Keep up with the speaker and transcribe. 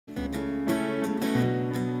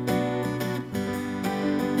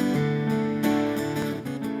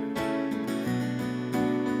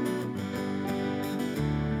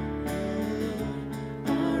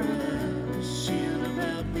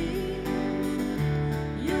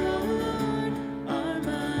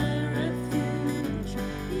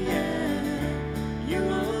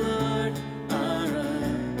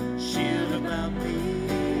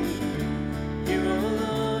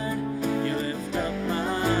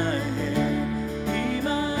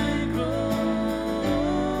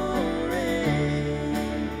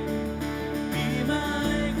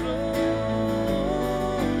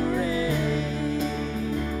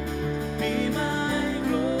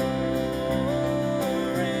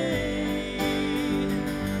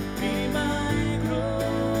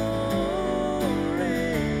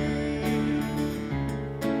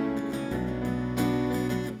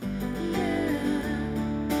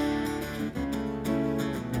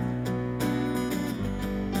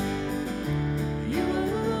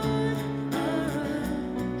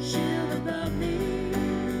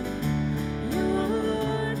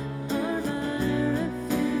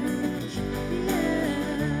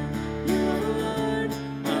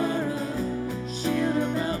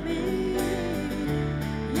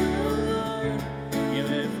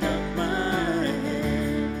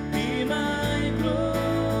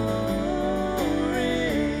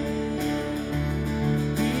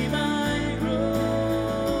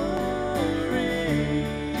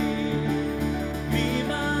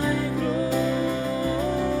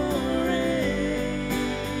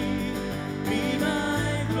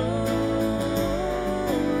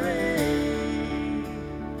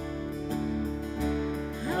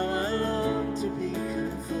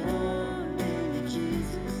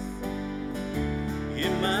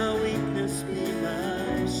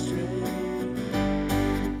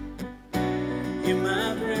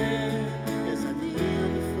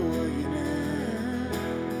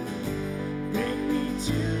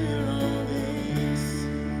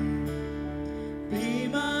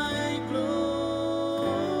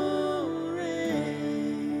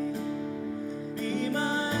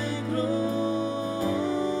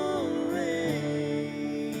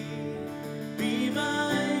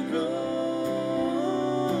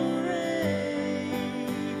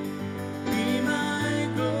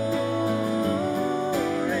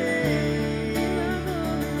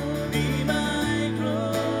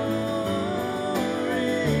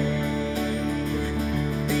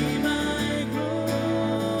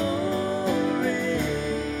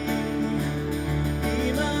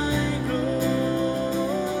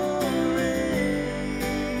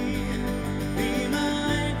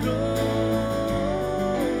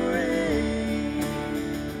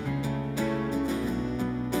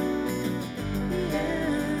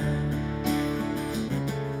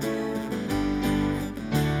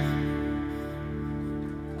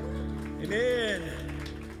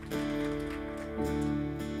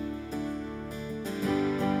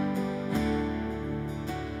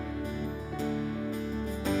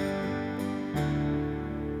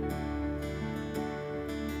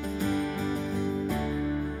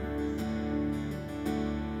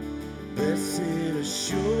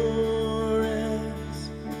assurance,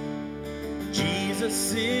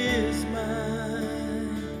 Jesus is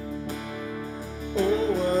mine.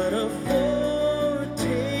 Oh, what a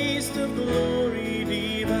foretaste of glory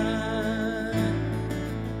divine,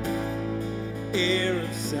 heir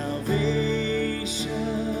of salvation,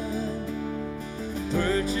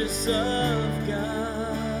 purchase of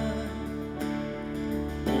God,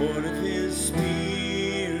 born of His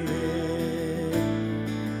Spirit,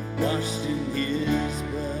 washed in His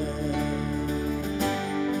blood.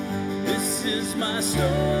 This is my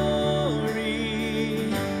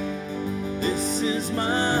story, this is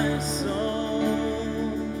my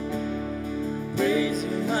song,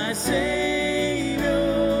 praising my Savior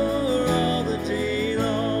all the day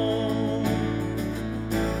long.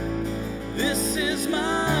 This is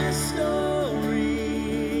my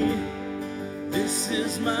story, this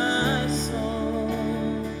is my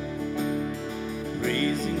song,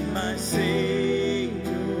 praising my Savior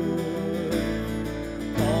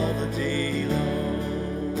all the day long.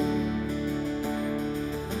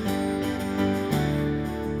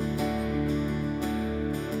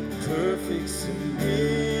 Perfect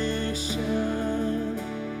submission,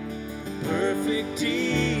 perfect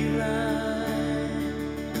delight,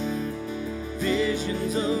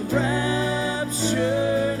 visions of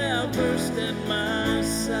rapture now burst at my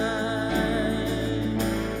side,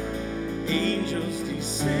 angels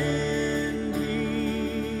descending,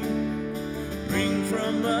 bring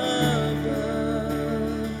from above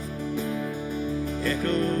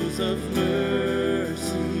echoes of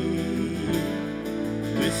mercy,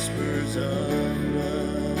 whispers of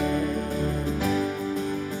love.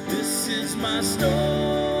 This is my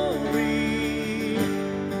story,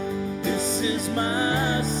 this is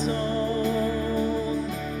my song,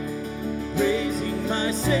 praising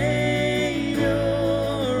my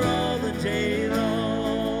Savior all the day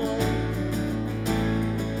long.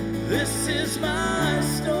 This is my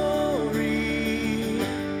story,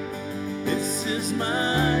 this is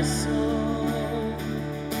my song,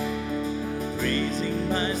 praising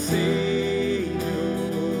my Savior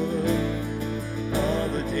all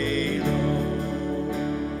the day long.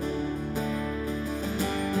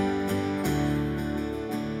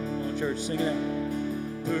 Come on, church, sing it out.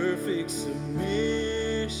 Perfect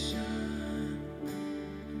submission,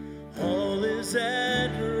 all is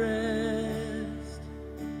at rest.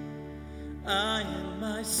 I and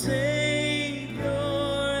my Savior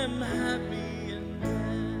am happy and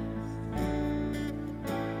blessed,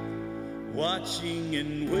 watching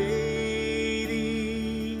and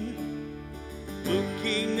waiting,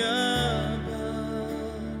 looking above,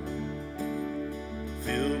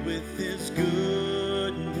 filled with His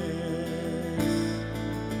goodness,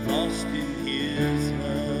 lost in His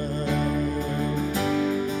love.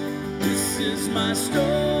 This is my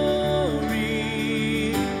story,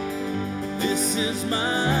 this is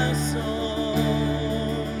my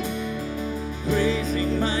song,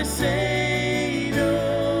 praising my Savior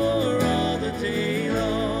all the day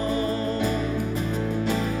long.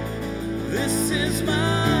 This is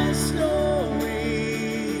my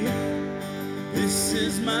story, this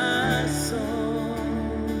is my song,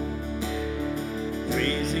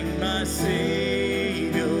 praising my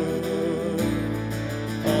Savior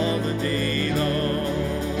all the day long.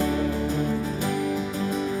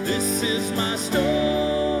 This is my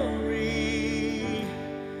story,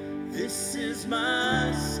 this is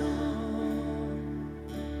my song,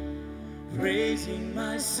 praising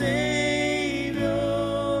my Savior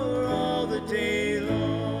all the day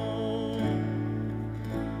long.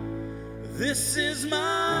 This is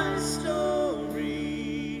my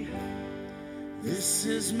story, this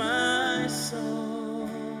is my song,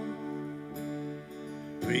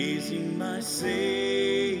 praising my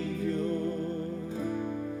Savior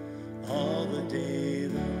all the day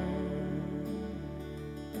long.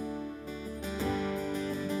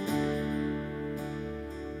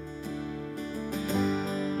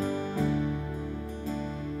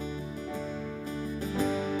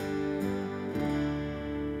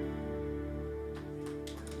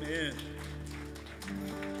 Amen.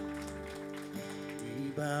 We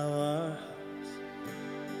bow our hearts,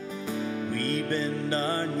 we bend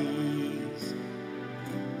our knees.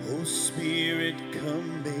 Oh Spirit,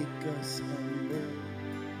 come make us humble.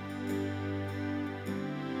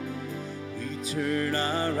 We turn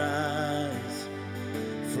our eyes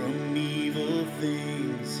from evil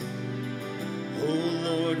things. Oh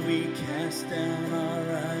Lord, we cast down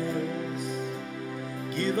our idols.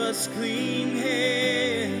 Give us clean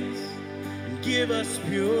hands and give us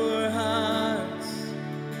pure hearts.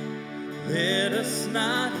 Let us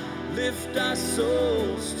not lift our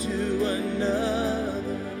souls to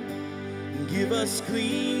another. give us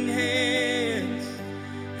clean hands,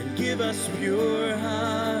 and give us pure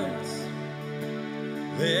hearts.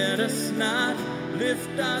 Let us not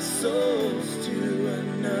lift our souls to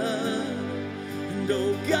another. And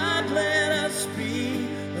oh God, let us be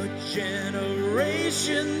a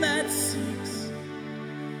generation that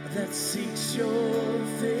seeks your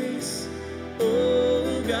face,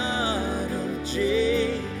 oh God of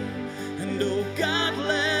Jacob. And oh God,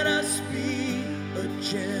 let us be a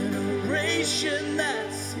generation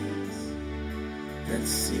that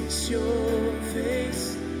seeks your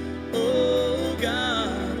face, oh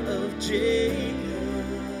God of Jacob.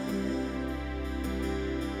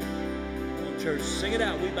 Come on, church, sing it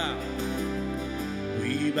out. We bow.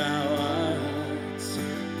 We bow our hearts.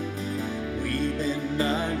 We bend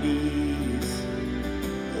our knees.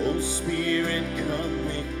 Oh Spirit, come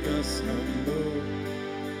make us humble.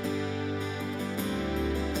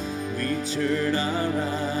 We turn our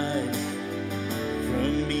eyes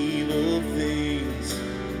from evil things.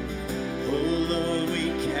 Oh Lord, we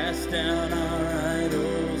cast down our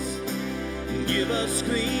idols. Give us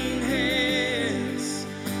clean hands,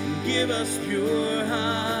 give us pure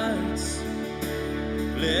hearts.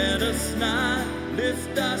 Let us not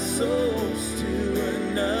lift our souls to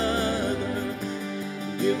another.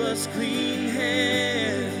 Give us clean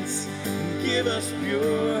hands, give us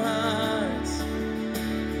pure hearts.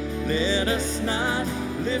 Let us not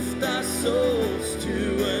lift our souls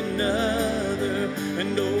to another.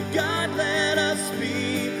 And oh God, let us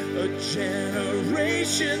be a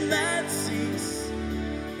generation that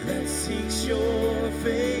seeks your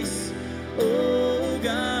face, oh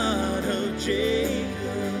God of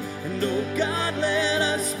Jacob. And oh God, let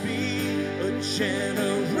us be a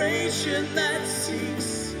generation that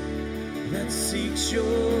seeks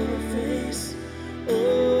your face,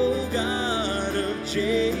 oh God of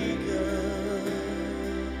Jacob.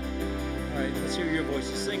 All right, let's hear your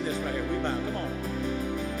voices. Sing this right here. We bow. Come on.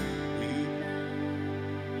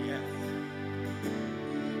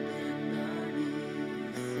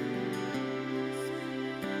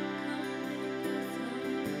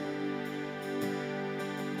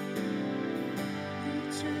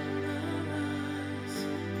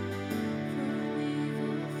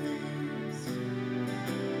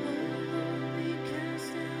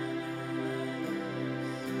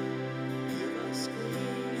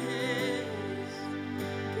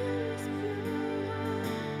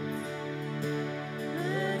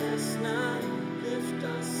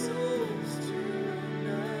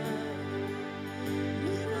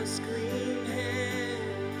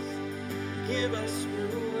 Give us pure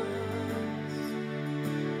hearts.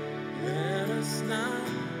 Let us not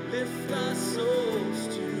lift our souls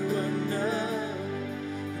to another.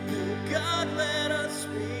 No, God, let us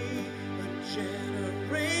be a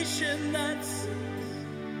generation that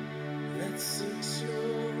seeks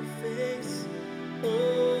your face,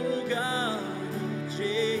 oh God of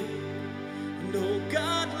Jacob. And oh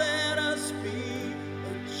God, let us be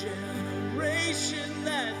a generation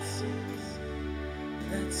that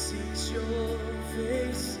seeks your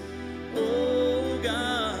face, oh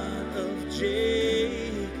God of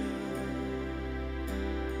Jacob.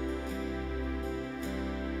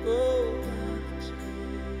 Oh God of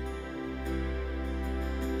Jacob.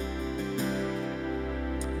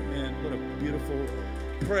 Man, what a beautiful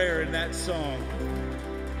prayer in that song.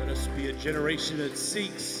 Let us be a generation that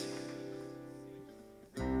seeks.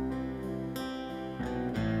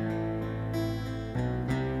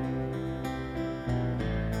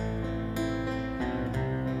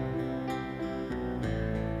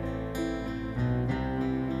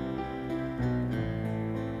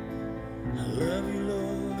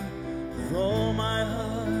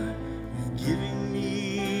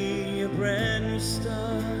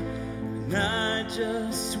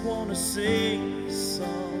 Sing a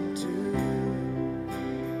song to you.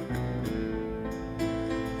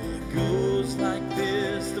 It goes like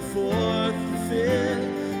this: the fourth, the fifth,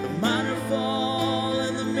 the minor fall,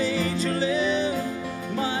 and the major lift.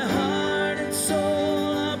 My heart and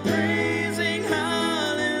soul are praising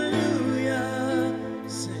hallelujah.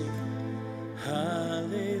 Sing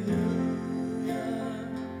hallelujah,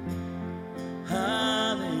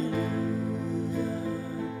 hallelujah,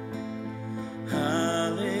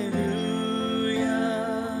 hallelujah.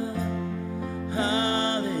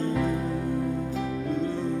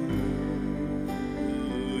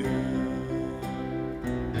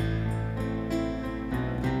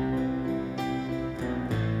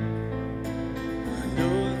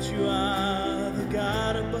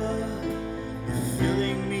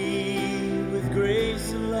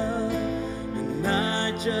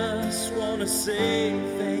 Just want to say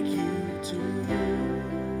thank you to you.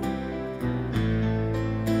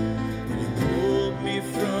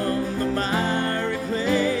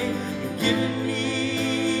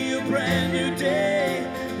 brand new day.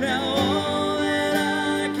 Now all that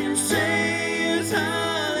I can say is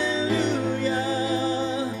hallelujah,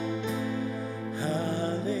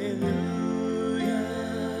 hallelujah,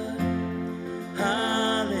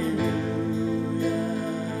 hallelujah,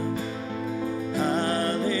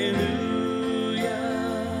 hallelujah,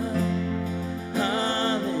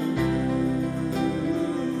 hallelujah.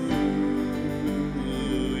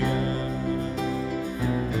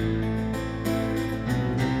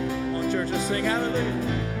 On church, let's sing hallelujah.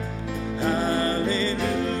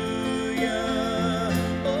 Hallelujah.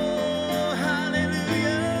 Oh,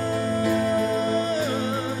 hallelujah.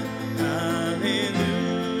 Hallelujah.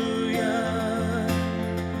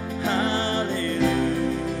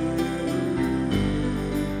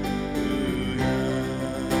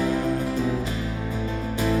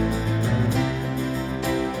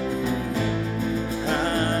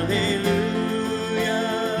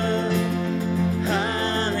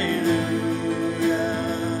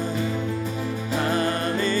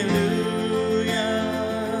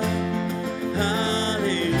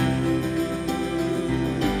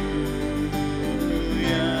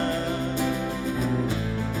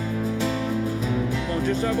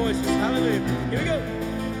 Just our voices. Hallelujah. Here we go.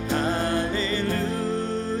 Hallelujah.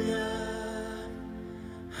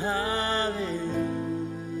 Hallelujah.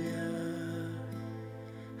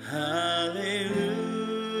 Hallelujah.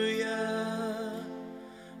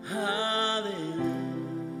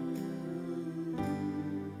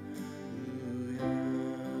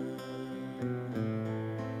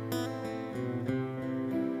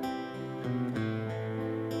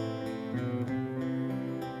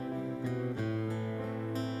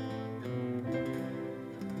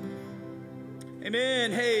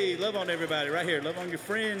 Amen. Hey, love on everybody right here. Love on your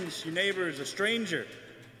friends, your neighbors, a stranger.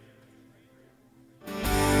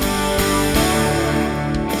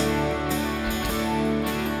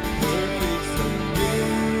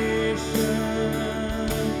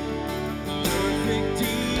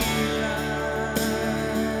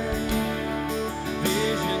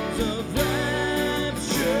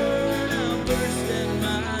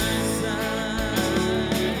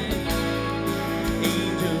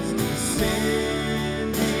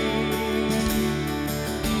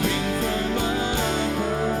 From above.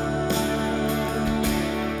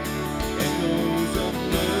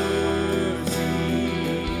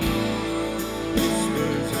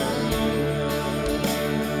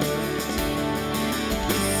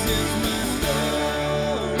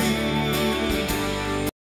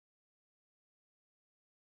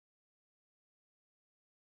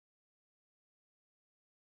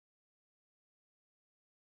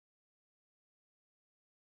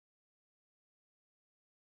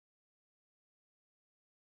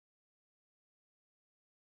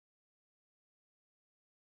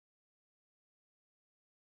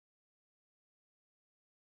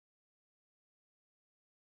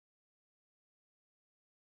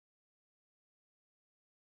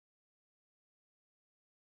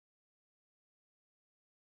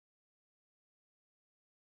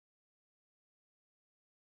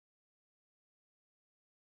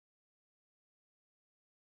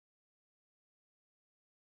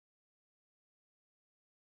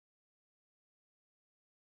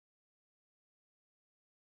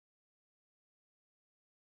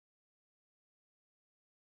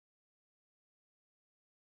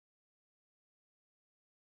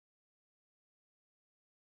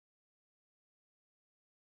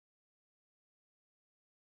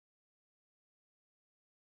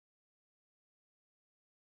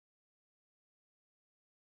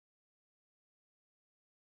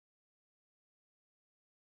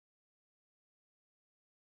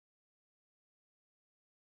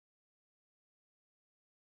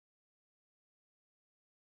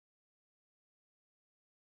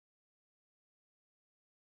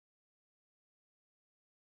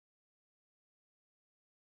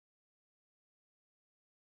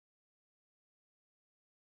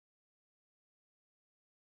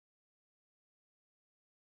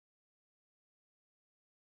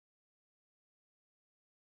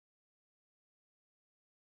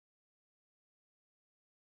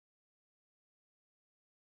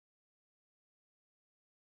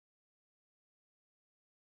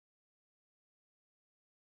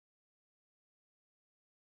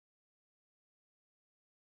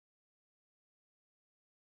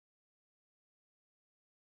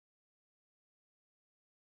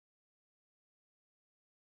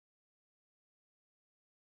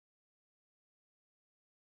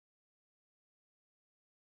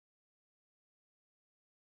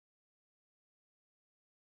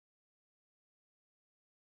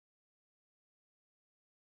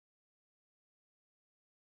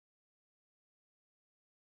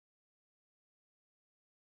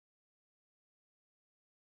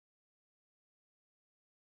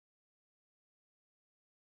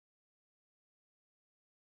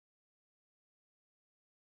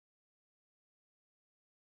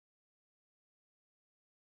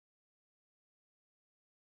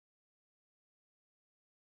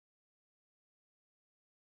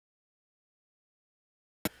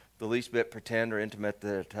 the least bit pretend or intimate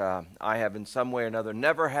that I have in some way or another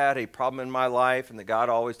never had a problem in my life and that God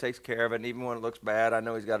always takes care of it, and even when it looks bad, I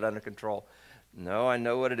know He's got it under control. No, I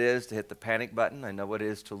know what it is to hit the panic button. I know what it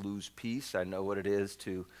is to lose peace. I know what it is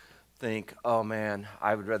to think, oh man,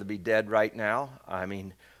 I would rather be dead right now. I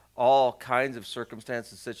mean, all kinds of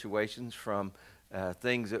circumstances, situations, from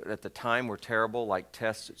things that at the time were terrible, like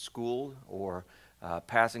tests at school or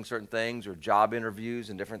passing certain things or job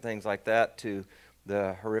interviews and different things like that, to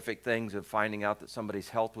the horrific things of finding out that somebody's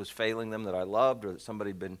health was failing them that I loved, or that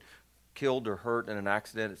somebody had been killed or hurt in an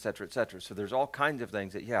accident, et cetera, et cetera. So there's all kinds of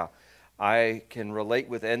things that, yeah, I can relate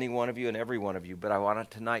with any one of you and every one of you, but I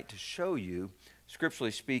wanted tonight to show you,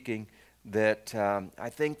 scripturally speaking, that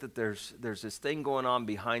I think that there's this thing going on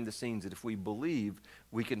behind the scenes that if we believe,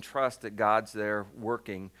 we can trust that God's there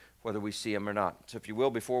working, whether we see Him or not. So if you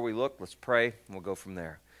will, before we look, let's pray, and we'll go from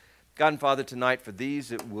there. God and Father, tonight, for these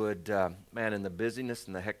that would, man, in the busyness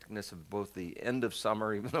and the hecticness of both the end of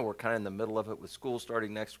summer, even though we're kind of in the middle of it with school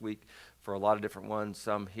starting next week for a lot of different ones,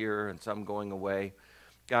 some here and some going away.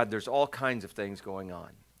 God, there's all kinds of things going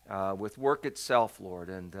on with work itself, Lord,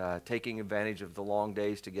 and taking advantage of the long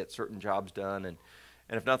days to get certain jobs done, and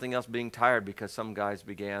if nothing else, being tired because some guys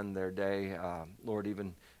began their day, Lord,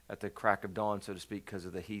 even at the crack of dawn, so to speak, because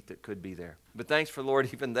of the heat that could be there. But thanks for, Lord,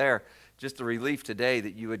 even there, just the relief today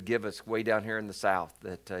that you would give us way down here in the south,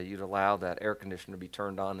 that you'd allow that air conditioner to be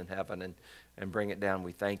turned on in heaven and bring it down.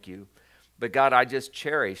 We thank you. But God, I just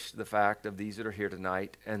cherish the fact of these that are here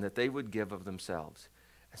tonight and that they would give of themselves.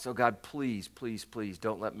 And so, God, please, please, please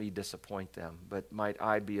don't let me disappoint them, but might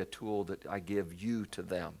I be a tool that I give you to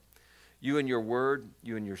them. You and your word,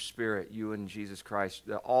 you and your spirit, you and Jesus Christ,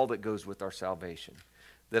 all that goes with our salvation.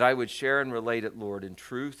 That I would share and relate it, Lord, in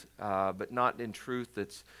truth, but not in truth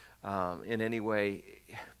that's in any way,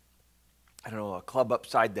 I don't know, a club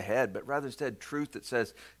upside the head, but rather instead truth that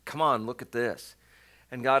says, come on, look at this.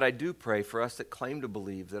 And God, I do pray for us that claim to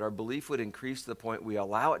believe, that our belief would increase to the point we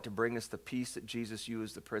allow it to bring us the peace that Jesus, you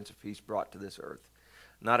as the Prince of Peace, brought to this earth.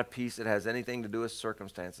 Not a peace that has anything to do with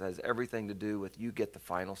circumstance, it has everything to do with you get the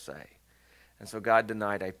final say. And so, God,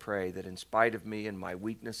 tonight I pray that in spite of me and my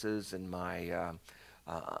weaknesses and my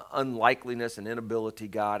unlikeliness and inability,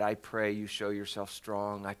 God, I pray you show yourself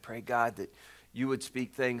strong. I pray, God, that you would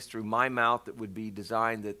speak things through my mouth that would be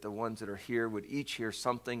designed that the ones that are here would each hear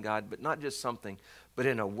something, God, but not just something, but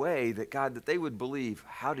in a way that, God, that they would believe,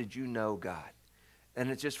 how did you know, God? And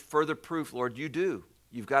it's just further proof, Lord, you do.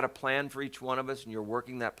 You've got a plan for each one of us, and you're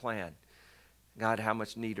working that plan. God, how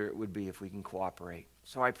much neater it would be if we can cooperate.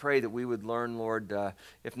 So I pray that we would learn, Lord,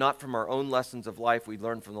 if not from our own lessons of life, we'd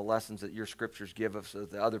learn from the lessons that your scriptures give us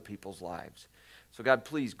of the other people's lives. So God,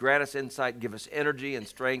 please grant us insight, give us energy and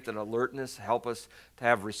strength and alertness. Help us to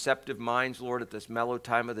have receptive minds, Lord, at this mellow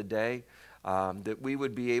time of the day, that we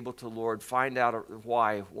would be able to, Lord, find out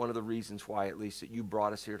why, one of the reasons why at least, that you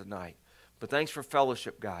brought us here tonight. But thanks for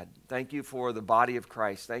fellowship, God. Thank you for the body of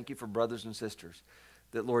Christ. Thank you for brothers and sisters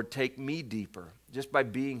that, Lord, take me deeper just by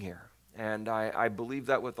being here. And I believe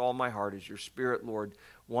that with all my heart as your Spirit, Lord,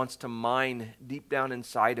 wants to mine deep down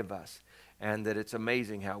inside of us. And that it's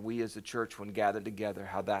amazing how we as a church, when gathered together,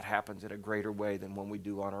 how that happens in a greater way than when we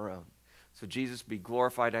do on our own. So Jesus, be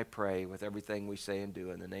glorified, I pray, with everything we say and do.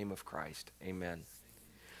 In the name of Christ, amen.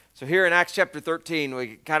 So here in Acts chapter 13,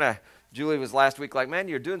 we kind of, Julie was last week like, man,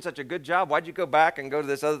 you're doing such a good job. Why'd you go back and go to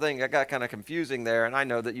this other thing? That got kind of confusing there, and I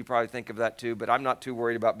know that you probably think of that too, but I'm not too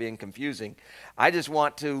worried about being confusing. I just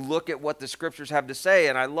want to look at what the scriptures have to say,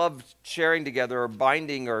 and I love sharing together or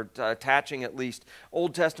binding or attaching at least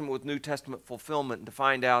Old Testament with New Testament fulfillment, and to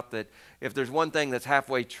find out that if there's one thing that's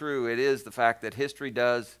halfway true, it is the fact that history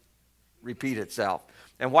does repeat itself.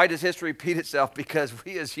 And why does history repeat itself? Because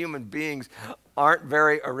we as human beings aren't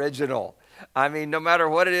very original. I mean, no matter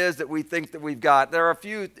what it is that we think that we've got, there are a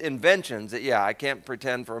few inventions that, yeah, I can't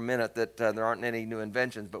pretend for a minute that there aren't any new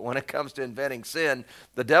inventions, but when it comes to inventing sin,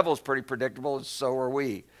 the devil's pretty predictable, and so are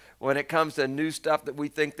we. When it comes to new stuff that we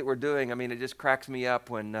think that we're doing, I mean, it just cracks me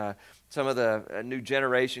up when some of the new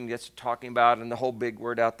generation gets talking about, and the whole big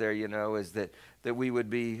word out there, you know, is that we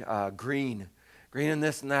would be green and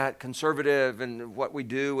this and that, conservative, and what we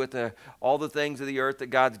do with all the things of the earth that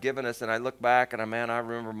God's given us. And I look back, and I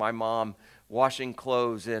remember my mom washing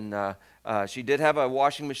clothes, and she did have a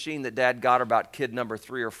washing machine that Dad got her about kid number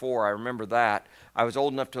 3 or 4. I remember that. I was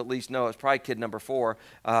old enough to at least know it was probably kid number 4.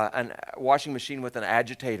 A washing machine with an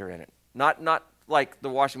agitator in it. Not like the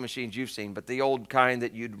washing machines you've seen, but the old kind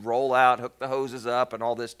that you'd roll out, hook the hoses up, and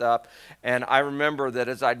all this stuff. And I remember that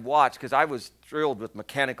as I'd watch, because I was thrilled with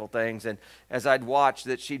mechanical things, and as I'd watch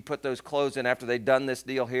that she'd put those clothes in after they'd done this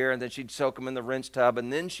deal here, and then she'd soak them in the rinse tub,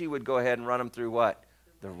 and then she would go ahead and run them through what?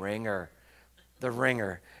 The ringer. The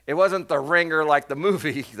ringer. It wasn't the ringer like the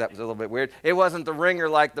movie. That was a little bit weird. It wasn't the ringer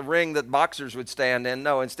like the ring that boxers would stand in.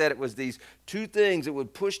 No, instead it was these two things that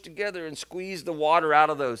would push together and squeeze the water out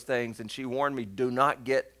of those things. And she warned me, do not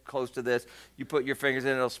get close to this. You put your fingers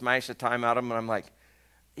in, it'll smash the time out of them. And I'm like,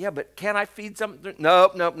 yeah, but can I feed something?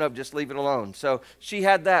 Nope, just leave it alone. So she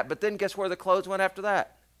had that. But then guess where the clothes went after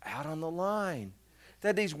that? Out on the line. They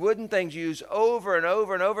had these wooden things used over and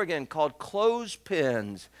over and over again called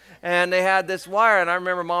clothespins. And they had this wire, and I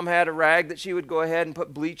remember Mom had a rag that she would go ahead and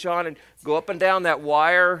put bleach on and go up and down that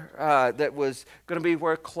wire that was going to be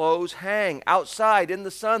where clothes hang outside in the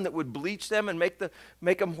sun, that would bleach them and make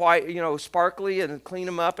them white, sparkly, and clean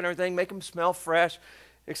them up and everything, make them smell fresh.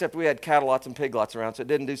 Except we had cattle lots and pig lots around, so it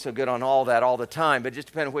didn't do so good on all that all the time, but it just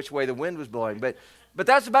depended on which way the wind was blowing. But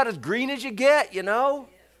that's about as green as you get,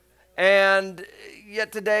 And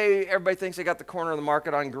yet today, everybody thinks they got the corner of the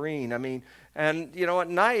market on green. And at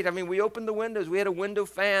night, we opened the windows. We had a window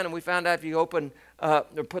fan, and we found out if you open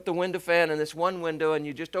or put the window fan in this one window, and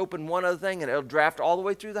you just open one other thing, and it'll draft all the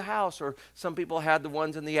way through the house. Or some people had the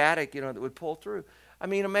ones in the attic, that would pull through.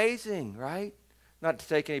 Amazing, right? Not to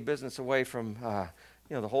take any business away from,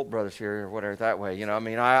 the Holt brothers here or whatever that way.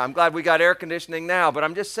 I'm glad we got air conditioning now, but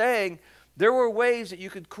I'm just saying, there were ways that you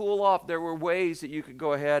could cool off. There were ways that you could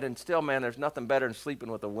go ahead and still, man, there's nothing better than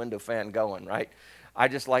sleeping with a window fan going, right? I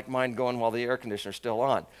just like mine going while the air conditioner's still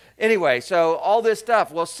on. Anyway, so all this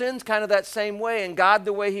stuff. Well, sin's kind of that same way, and God,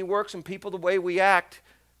 the way he works, and people, the way we act,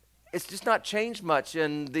 it's just not changed much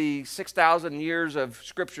in the 6,000 years of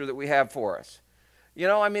Scripture that we have for us.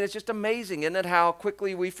 It's just amazing, isn't it, how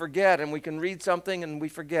quickly we forget, and we can read something and we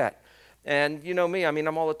forget. And you know me,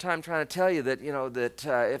 I'm all the time trying to tell you that,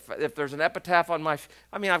 if there's an epitaph on my,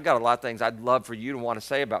 I've got a lot of things I'd love for you to want to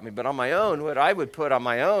say about me, but on my own, what I would put on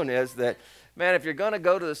my own is that, man, if you're going to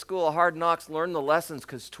go to the school of hard knocks, learn the lessons,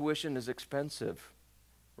 because tuition is expensive,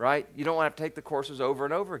 right? You don't have to take the courses over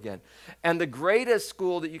and over again. And the greatest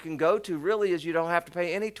school that you can go to really is you don't have to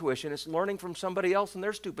pay any tuition. It's learning from somebody else and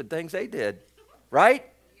their stupid things they did, right?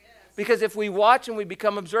 Because if we watch and we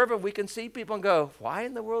become observant, we can see people and go, why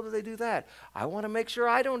in the world do they do that? I want to make sure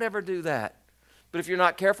I don't ever do that. But if you're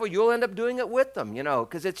not careful, you'll end up doing it with them,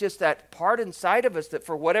 because it's just that part inside of us that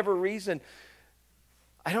for whatever reason,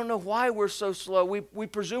 I don't know why we're so slow. We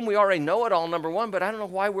presume we already know it all, number one, but I don't know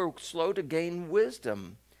why we're slow to gain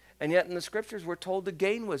wisdom. And yet in the Scriptures, we're told to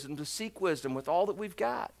gain wisdom, to seek wisdom with all that we've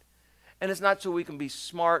got. And it's not so we can be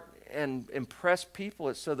smart and impress people.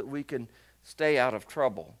 It's so that we can stay out of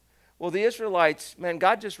trouble. Well, the Israelites, man,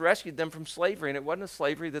 God just rescued them from slavery, and it wasn't a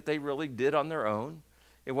slavery that they really did on their own.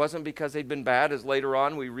 It wasn't because they'd been bad, as later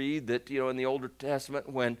on we read that, in the Old Testament,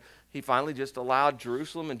 when he finally just allowed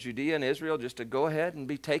Jerusalem and Judea and Israel just to go ahead and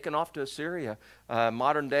be taken off to Assyria,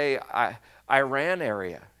 modern-day Iran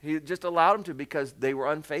area. He just allowed them to because they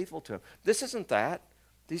were unfaithful to him. This isn't that.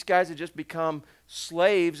 These guys had just become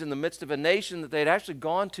slaves in the midst of a nation that they'd actually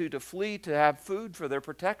gone to flee to have food for their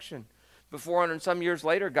protection. But 400 and some years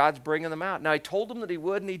later, God's bringing them out. Now, he told them that he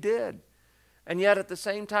would, and he did. And yet, at the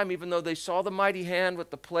same time, even though they saw the mighty hand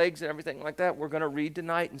with the plagues and everything like that, we're going to read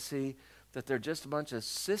tonight and see that they're just a bunch of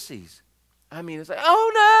sissies. It's like,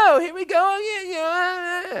 oh, no, here we go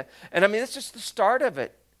again. And, it's just the start of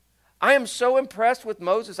it. I am so impressed with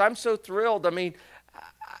Moses. I'm so thrilled.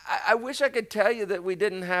 I wish I could tell you that we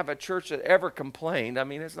didn't have a church that ever complained.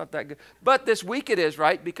 It's not that good. But this week it is,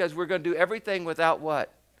 right? Because we're going to do everything without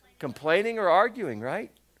what? Complaining or arguing,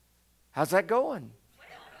 right? How's that going?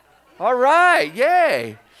 All right,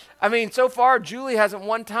 yay. So far, Julie hasn't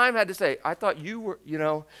one time had to say, I thought you were,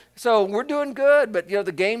 So we're doing good, but,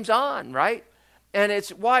 the game's on, right? And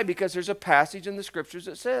it's why? Because there's a passage in the Scriptures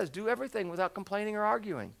that says, do everything without complaining or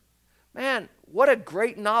arguing. Man, what a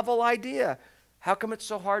great novel idea. How come it's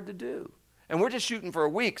so hard to do? And we're just shooting for a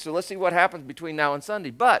week, so let's see what happens between now and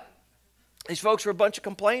Sunday. But these folks were a bunch of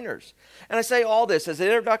complainers. And I say all this as an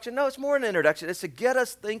introduction. No, it's more an introduction. It's to get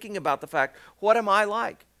us thinking about the fact, what am I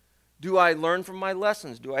like? Do I learn from my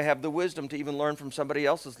lessons? Do I have the wisdom to even learn from somebody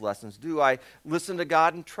else's lessons? Do I listen to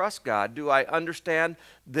God and trust God? Do I understand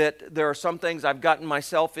that there are some things I've gotten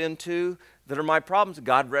myself into that are my problems?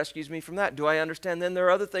 God rescues me from that. Do I understand then there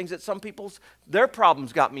are other things that some their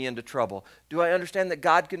problems got me into trouble? Do I understand that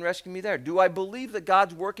God can rescue me there? Do I believe that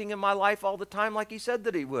God's working in my life all the time like he said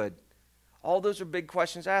that he would? All those are big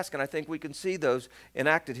questions asked, and I think we can see those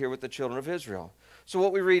enacted here with the children of Israel. So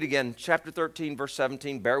what we read again, chapter 13, verse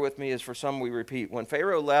 17, bear with me as for some we repeat. When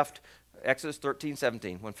Pharaoh left Exodus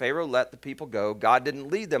 13:17. When Pharaoh let the people go, God didn't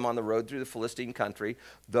lead them on the road through the Philistine country,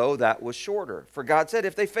 though that was shorter. For God said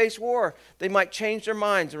if they face war, they might change their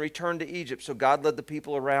minds and return to Egypt. So God led the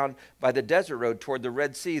people around by the desert road toward the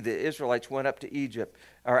Red Sea. The Israelites went up to Egypt,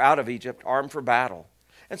 or out of Egypt, armed for battle.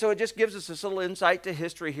 And so it just gives us this little insight to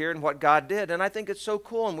history here and what God did. And I think it's so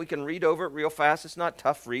cool, and we can read over it real fast. It's not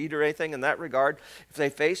tough read or anything in that regard. If they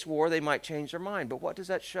face war, they might change their mind. But what does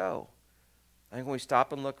that show? I think when we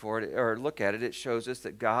stop and look for it, or look at it, it shows us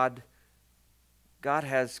that God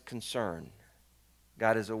has concern.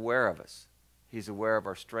 God is aware of us. He's aware of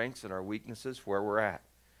our strengths and our weaknesses, where we're at.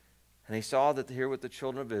 And he saw that here with the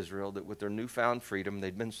children of Israel, that with their newfound freedom,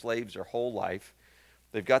 they'd been slaves their whole life.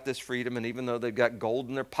 They've got this freedom, and even though they've got gold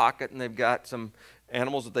in their pocket and they've got some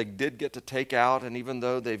animals that they did get to take out, and even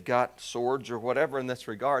though they've got swords or whatever in this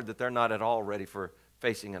regard, that they're not at all ready for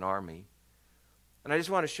facing an army. And I just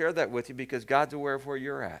want to share that with you because God's aware of where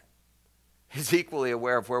you're at. He's equally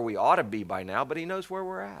aware of where we ought to be by now, but he knows where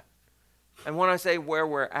we're at. And when I say where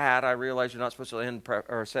we're at, I realize you're not supposed to end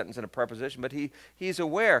a sentence in a preposition, but he's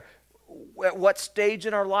aware. At what stage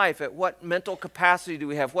in our life, at what mental capacity do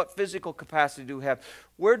we have, what physical capacity do we have,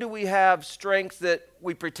 where do we have strengths that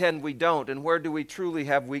we pretend we don't, and where do we truly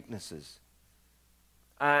have weaknesses?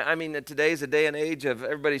 I mean, today's a day and age of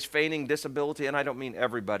everybody's feigning disability, and I don't mean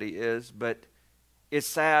everybody is, but it's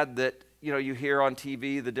sad that, you know, you hear on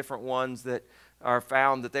TV the different ones that are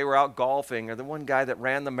found that they were out golfing, or the one guy that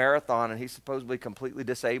ran the marathon and he's supposedly completely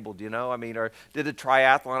disabled, you know, I mean, or did a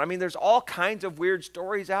triathlon. I mean, there's all kinds of weird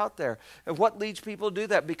stories out there. And what leads people to do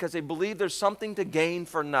that? Because they believe there's something to gain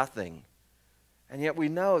for nothing. And yet we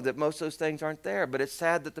know that most of those things aren't there, but it's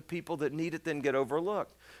sad that the people that need it then get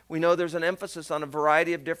overlooked. We know there's an emphasis on a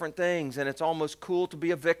variety of different things, and it's almost cool to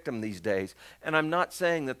be a victim these days. And I'm not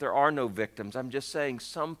saying that there are no victims. I'm just saying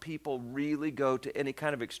some people really go to any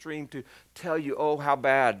kind of extreme to tell you, oh, how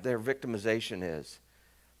bad their victimization is.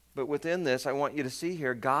 But within this, I want you to see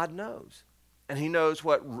here, God knows. And he knows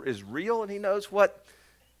what is real, and he knows what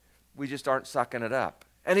we just aren't sucking it up.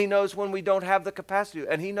 And he knows when we don't have the capacity,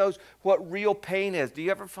 and he knows what real pain is. Do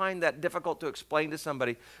you ever find that difficult to explain to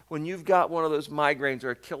somebody when you've got one of those migraines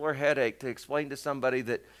or a killer headache, to explain to somebody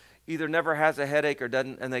that either never has a headache or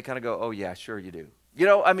doesn't, and they kind of go, oh yeah, sure you do. You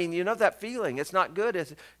know, I mean, you know that feeling. It's not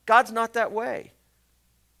good. God's not that way.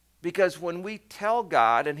 Because when we tell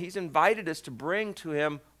God, and he's invited us to bring to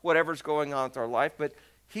him whatever's going on with our life, but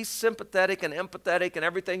he's sympathetic and empathetic and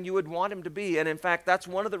everything you would want him to be. And in fact, that's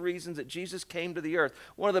one of the reasons that Jesus came to the earth.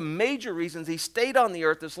 One of the major reasons he stayed on the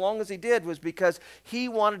earth as long as he did was because he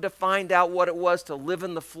wanted to find out what it was to live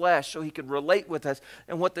in the flesh so he could relate with us.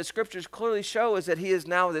 And what the scriptures clearly show is that he is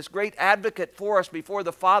now this great advocate for us before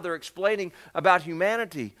the Father, explaining about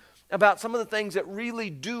humanity, about some of the things that really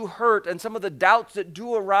do hurt and some of the doubts that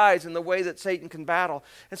do arise in the way that Satan can battle.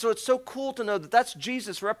 And so it's so cool to know that that's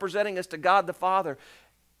Jesus representing us to God the Father.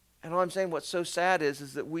 And all I'm saying, what's so sad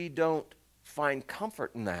is that we don't find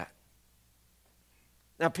comfort in that.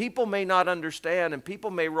 Now, people may not understand and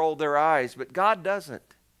people may roll their eyes, but God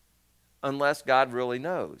doesn't, unless God really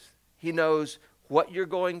knows. He knows what you're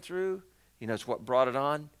going through. He knows what brought it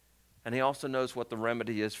on. And he also knows what the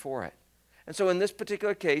remedy is for it. And so in this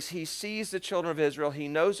particular case, he sees the children of Israel. He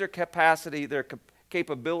knows their capacity, their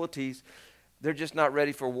capabilities. They're just not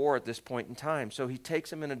ready for war at this point in time. So he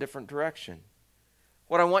takes them in a different direction.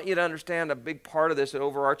 What I want you to understand, a big part of this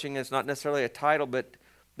overarching is not necessarily a title, but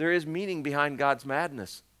there is meaning behind God's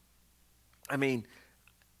madness. I mean,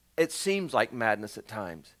 it seems like madness at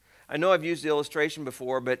times. I know I've used the illustration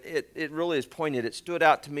before, but it really is poignant. It stood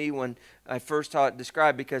out to me when I first saw it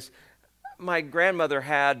described because my grandmother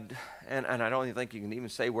had, and I don't even think you can even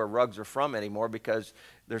say where rugs are from anymore because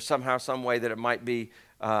there's somehow some way that it might be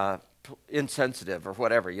insensitive or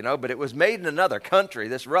whatever, you know, but it was made in another country,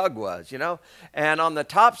 this rug was, you know, and on the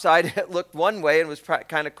top side it looked one way and was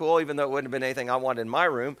kind of cool, even though it wouldn't have been anything I wanted in my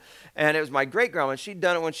room. And it was my great-grandma. She'd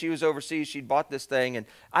done it when she was overseas. She'd bought this thing, and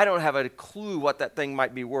I don't have a clue what that thing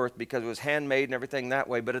might be worth because it was handmade and everything that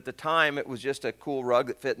way, but at the time it was just a cool rug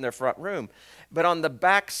that fit in their front room. But on the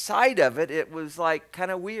back side of it, it was like kind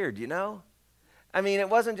of weird, you know. I mean, it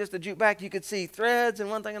wasn't just a jute back. You could see threads and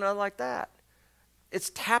one thing and another like that. It's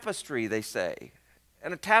tapestry, they say.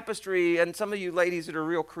 And a tapestry, and some of you ladies that are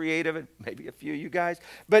real creative, and maybe a few of you guys,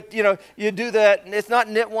 but you know, you do that, and it's not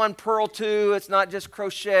knit one, purl two, it's not just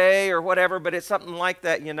crochet or whatever, but it's something like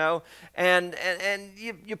that, you know. And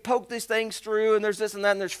you poke these things through, and there's this and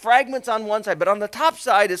that, and there's fragments on one side, but on the top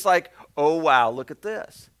side, it's like, oh wow, look at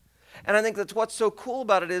this. And I think that's what's so cool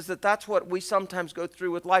about it is that that's what we sometimes go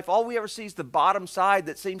through with life. All we ever see is the bottom side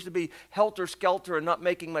that seems to be helter-skelter and not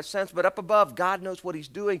making much sense. But up above, God knows what he's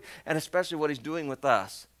doing, and especially what he's doing with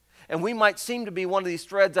us. And we might seem to be one of these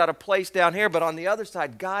threads out of place down here, but on the other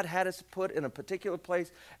side, God had us put in a particular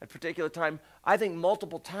place at a particular time, I think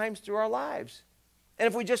multiple times through our lives. And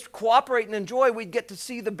if we just cooperate and enjoy, we'd get to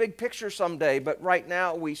see the big picture someday. But right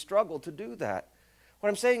now, we struggle to do that. What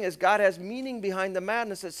I'm saying is God has meaning behind the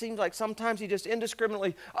madness. It seems like sometimes he just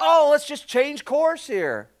indiscriminately, oh, let's just change course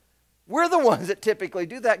here. We're the ones that typically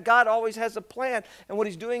do that. God always has a plan. And what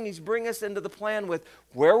he's doing, he's bringing us into the plan with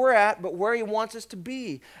where we're at, but where he wants us to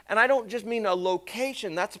be. And I don't just mean a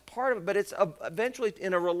location. That's a part of it. But it's eventually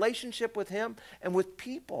in a relationship with him and with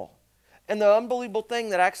people. And the unbelievable thing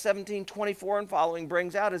that Acts 17:24 and following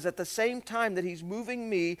brings out is at the same time that he's moving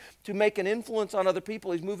me to make an influence on other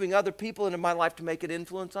people, he's moving other people into my life to make an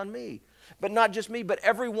influence on me. But not just me, but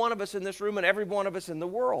every one of us in this room and every one of us in the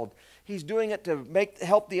world. He's doing it to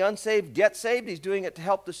help the unsaved get saved. He's doing it to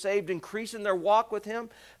help the saved increase in their walk with him.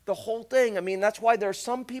 The whole thing. I mean, that's why there are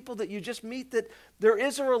some people that you just meet that there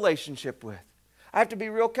is a relationship with. I have to be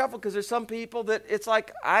real careful because there's some people that it's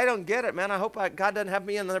like, I don't get it, man. I hope God doesn't have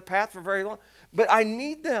me in their path for very long. But I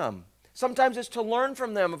need them. Sometimes it's to learn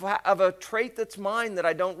from them of a trait that's mine that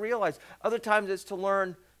I don't realize. Other times it's to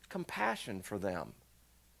learn compassion for them.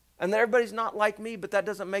 And everybody's not like me, but that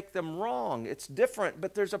doesn't make them wrong. It's different,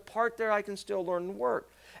 but there's a part there I can still learn and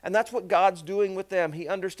work. And that's what God's doing with them. He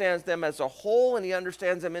understands them as a whole, and he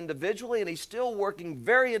understands them individually, and he's still working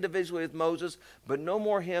very individually with Moses, but no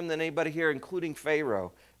more him than anybody here, including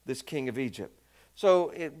Pharaoh, this king of Egypt.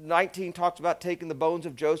 So 19 talks about taking the bones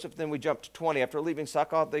of Joseph. Then we jump to 20. After leaving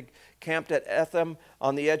Succoth, they camped at Etham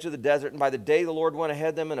on the edge of the desert. And by the day the Lord went ahead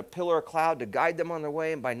of them in a pillar of cloud to guide them on their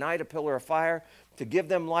way, and by night a pillar of fire to give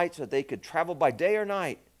them light so that they could travel by day or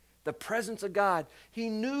night. The presence of God. He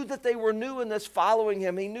knew that they were new in this following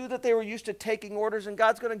him. He knew that they were used to taking orders, and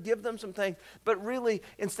God's going to give them some things. But really,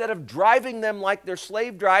 instead of driving them like their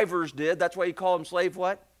slave drivers did, that's why you call them slave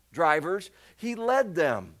what? Drivers. He led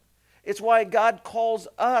them. It's why God calls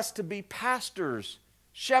us to be pastors,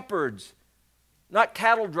 shepherds, not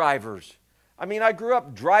cattle drivers. I mean, I grew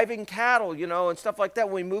up driving cattle, you know, and stuff like that.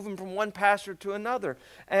 We move them from one pasture to another.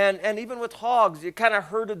 And even with hogs, you kind of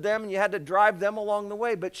herded them and you had to drive them along the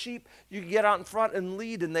way. But sheep, you could get out in front and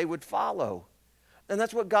lead and they would follow. And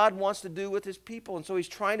that's what God wants to do with his people. And so he's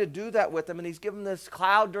trying to do that with them. And he's given this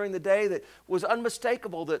cloud during the day that was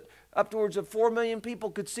unmistakable, that upwards of 4 million people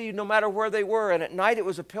could see no matter where they were. And at night it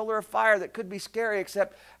was a pillar of fire that could be scary,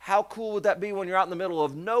 except how cool would that be when you're out in the middle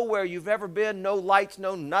of nowhere you've ever been, no lights,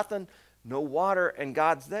 no nothing, no water, and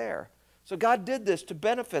God's there. So God did this to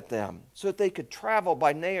benefit them so that they could travel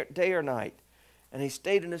by day or night. And he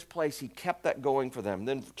stayed in his place. He kept that going for them.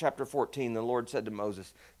 Then chapter 14, the Lord said to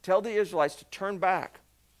Moses, tell the Israelites to turn back,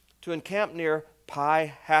 to encamp near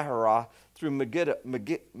Pi-hahiroth through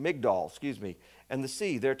Migdol, and the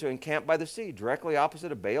sea. They're to encamp by the sea, directly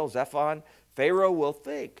opposite of Baal-zephon. Pharaoh will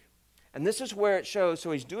think. And this is where it shows.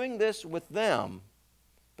 So he's doing this with them.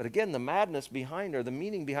 But again, the madness behind her, the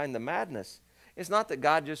meaning behind the madness, it's not that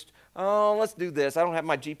God just, oh, let's do this. I don't have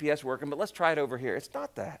my GPS working, but let's try it over here. It's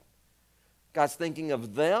not that. God's thinking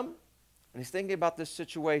of them, and he's thinking about this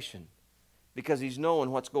situation because he's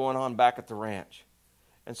knowing what's going on back at the ranch.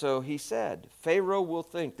 And so he said, Pharaoh will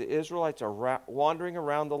think the Israelites are wandering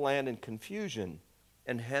around the land in confusion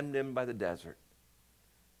and hemmed in by the desert.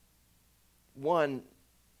 One,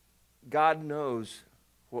 God knows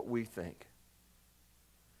what we think.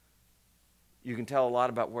 You can tell a lot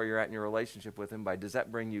about where you're at in your relationship with him by, does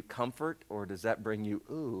that bring you comfort or does that bring you,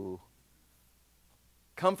 ooh?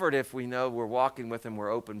 Comfort if we know we're walking with him,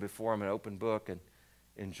 we're open before him, an open book, and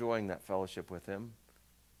enjoying that fellowship with him.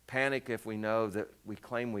 Panic if we know that we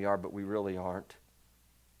claim we are, but we really aren't.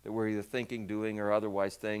 That we're either thinking, doing, or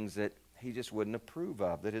otherwise things that he just wouldn't approve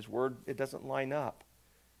of, that his word, it doesn't line up.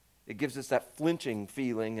 It gives us that flinching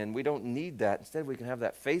feeling, and we don't need that. Instead, we can have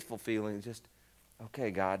that faithful feeling, just,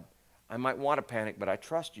 okay, God, I might want to panic, but I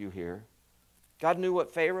trust you here. God knew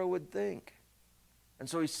what Pharaoh would think, and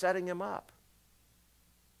so he's setting him up.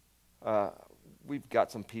 We've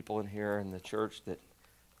got some people in here in the church that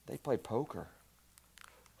they play poker.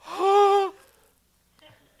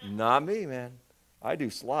 Not me, man. I do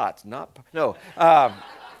slots,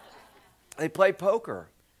 they play poker.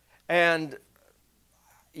 And,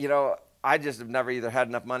 you know, I just have never either had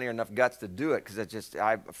enough money or enough guts to do it because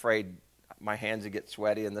I'm afraid my hands would get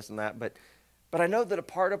sweaty and this and that. But I know that a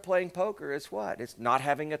part of playing poker is what? It's not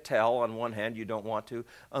having a tell on one hand. You don't want to,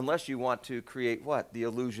 unless you want to create what? The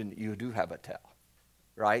illusion that you do have a tell,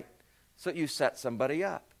 right? So you set somebody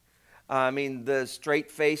up. I mean, the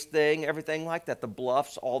straight-faced thing, everything like that, the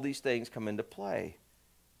bluffs, all these things come into play.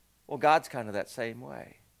 Well, God's kind of that same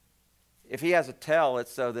way. If he has a tell,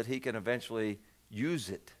 it's so that he can eventually use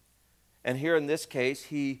it. And here in this case,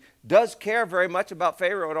 he does care very much about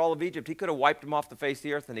Pharaoh and all of Egypt. He could have wiped them off the face of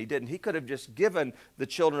the earth, and he didn't. He could have just given the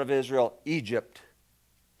children of Israel Egypt.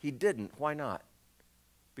 He didn't. Why not?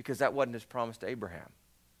 Because that wasn't his promise to Abraham.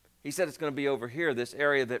 He said it's going to be over here, this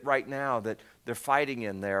area that right now that they're fighting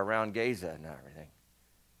in there around Gaza and everything.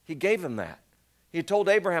 He gave him that. He told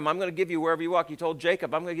Abraham, I'm going to give you wherever you walk. He told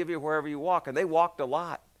Jacob, I'm going to give you wherever you walk. And they walked a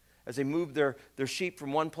lot as they moved their sheep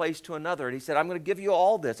from one place to another. And he said, I'm going to give you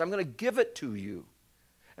all this. I'm going to give it to you.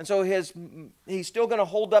 And so he's still going to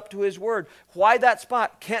hold up to his word. Why that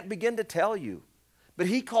spot? Can't begin to tell you. But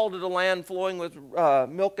he called it a land flowing with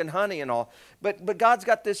milk and honey and all. But God's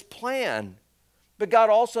got this plan. But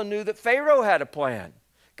God also knew that Pharaoh had a plan.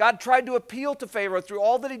 God tried to appeal to Pharaoh through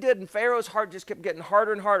all that he did, and Pharaoh's heart just kept getting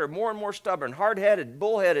harder and harder, more and more stubborn, hard-headed,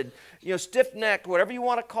 bullheaded, stiff-necked, whatever you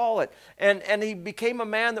want to call it. And he became a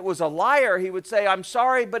man that was a liar. He would say, I'm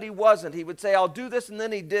sorry, but he wasn't. He would say, I'll do this, and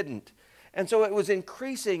then he didn't. And so it was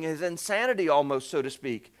increasing his insanity almost, so to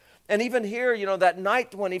speak. And even here, that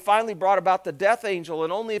night when he finally brought about the death angel,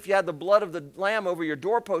 and only if you had the blood of the lamb over your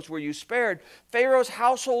doorpost were you spared, Pharaoh's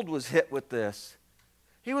household was hit with this.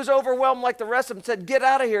 He was overwhelmed like the rest of them, said, get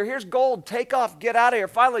out of here. Here's gold. Take off. Get out of here.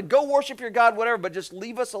 Finally, go worship your God, whatever, but just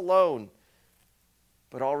leave us alone.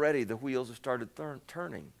 But already the wheels have started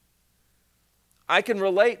turning. I can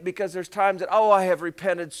relate because there's times that, I have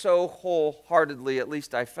repented so wholeheartedly, at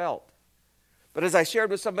least I felt. But as I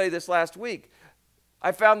shared with somebody this last week,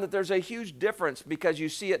 I found that there's a huge difference because you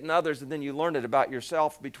see it in others and then you learn it about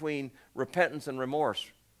yourself between repentance and remorse.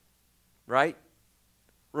 Right?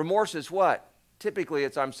 Remorse is what? Typically,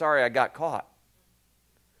 it's, I'm sorry I got caught.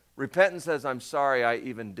 Repentance says, I'm sorry I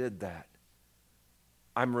even did that.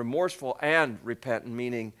 I'm remorseful and repentant,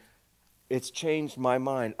 meaning it's changed my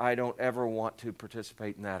mind. I don't ever want to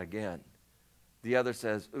participate in that again. The other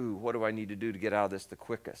says, what do I need to do to get out of this the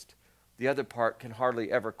quickest? The other part can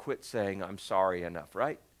hardly ever quit saying, I'm sorry enough,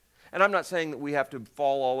 right? And I'm not saying that we have to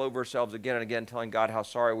fall all over ourselves again and again, telling God how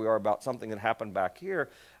sorry we are about something that happened back here.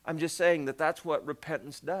 I'm just saying that that's what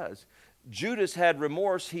repentance does. Judas had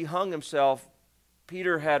remorse. He hung himself.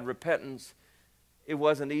 Peter had repentance. It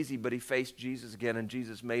wasn't easy, but he faced Jesus again, and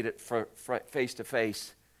Jesus made it face to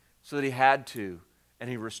face so that he had to, and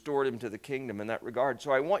he restored him to the kingdom in that regard.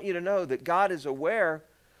 So I want you to know that God is aware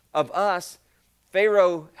of us.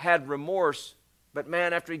 Pharaoh had remorse, but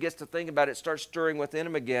man, after he gets to think about it, it starts stirring within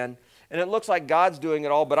him again. And it looks like God's doing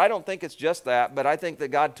it all, but I don't think it's just that. But I think that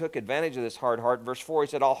God took advantage of this hard heart. Verse 4, he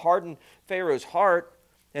said, I'll harden Pharaoh's heart,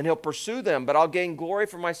 and he'll pursue them, but I'll gain glory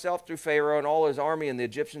for myself through Pharaoh and all his army, and the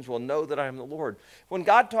Egyptians will know that I am the Lord. When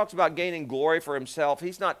God talks about gaining glory for himself,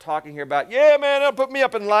 he's not talking here about, yeah, man, they'll put me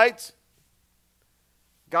up in lights.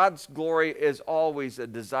 God's glory is always a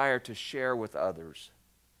desire to share with others.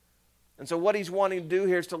 And so what he's wanting to do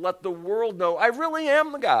here is to let the world know, I really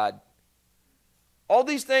am the God. All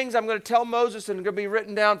these things I'm going to tell Moses and are going to be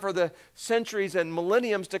written down for the centuries and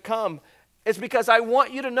millenniums to come. It's because I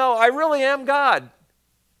want you to know I really am God.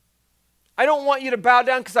 I don't want you to bow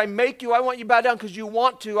down because I make you. I want you to bow down because you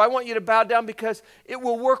want to. I want you to bow down because it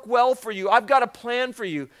will work well for you. I've got a plan for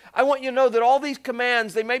you. I want you to know that all these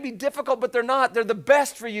commands, they may be difficult, but they're not. They're the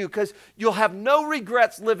best for you because you'll have no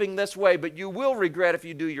regrets living this way, but you will regret if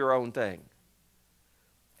you do your own thing.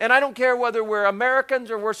 And I don't care whether we're Americans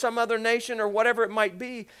or we're some other nation or whatever it might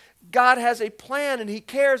be. God has a plan and he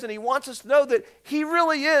cares and he wants us to know that he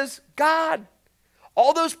really is God.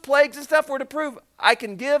 All those plagues and stuff were to prove I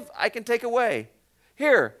can give, I can take away.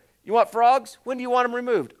 Here, you want frogs? When do you want them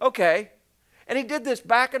removed? Okay. And he did this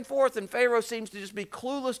back and forth, and Pharaoh seems to just be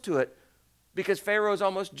clueless to it because Pharaoh is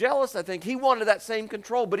almost jealous, I think. He wanted that same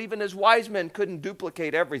control, but even his wise men couldn't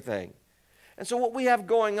duplicate everything. And so what we have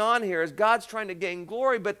going on here is God's trying to gain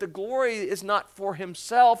glory, but the glory is not for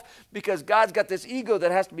himself because God's got this ego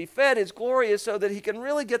that has to be fed. His glory is so that he can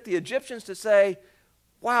really get the Egyptians to say,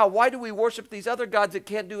 wow, why do we worship these other gods that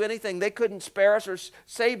can't do anything? They couldn't spare us or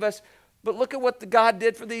save us. But look at what the God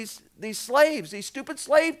did for these slaves, these stupid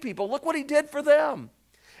slave people. Look what he did for them.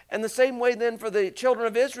 And the same way then for the children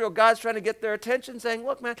of Israel, God's trying to get their attention saying,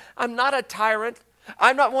 look, man, I'm not a tyrant.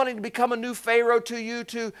 I'm not wanting to become a new Pharaoh to you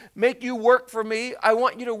to make you work for me. I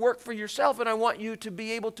want you to work for yourself, and I want you to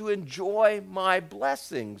be able to enjoy my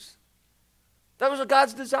blessings. That was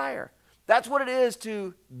God's desire. That's what it is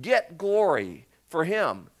to get glory for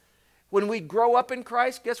him. When we grow up in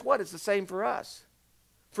Christ, guess what? It's the same for us.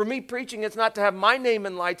 For me, preaching, it's not to have my name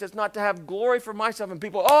in lights. It's not to have glory for myself. And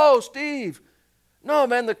people, oh, Steve, No,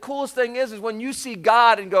 man, the coolest thing is when you see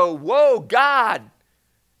God and go, whoa, God.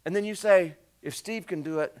 And then you say, if Steve can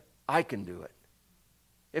do it, I can do it.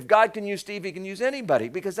 If God can use Steve, he can use anybody,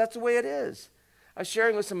 because that's the way it is. I was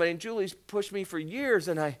sharing with somebody, and Julie's pushed me for years,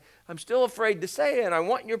 and I'm still afraid to say it, and I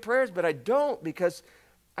want your prayers, but I don't, because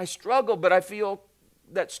I struggle, but I feel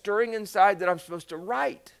that stirring inside that I'm supposed to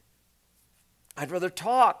write. I'd rather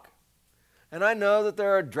talk. And I know that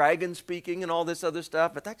there are dragons speaking and all this other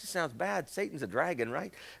stuff, but that just sounds bad. Satan's a dragon,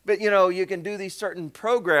 right? But, you can do these certain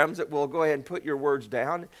programs that will go ahead and put your words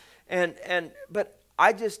down. But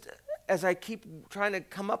I just, as I keep trying to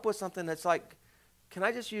come up with something that's like, can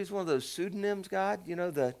I just use one of those pseudonyms, God?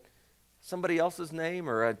 Somebody else's name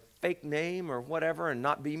or a fake name or whatever, and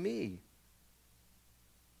not be me.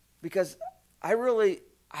 Because I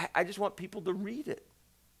just want people to read it.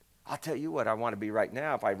 I'll tell you what I want to be right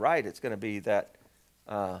now. If I write, it's going to be that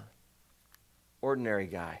ordinary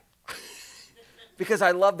guy. Because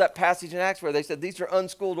I love that passage in Acts where they said, these are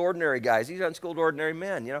unschooled ordinary guys. These are unschooled ordinary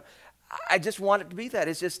men. I just want it to be that.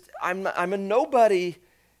 It's just, I'm a nobody,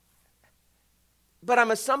 but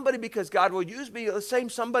I'm a somebody because God will use me, the same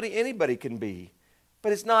somebody anybody can be.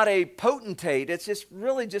 But it's not a potentate. It's just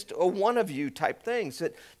really just a one of you type thing. So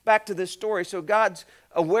back to this story. So God's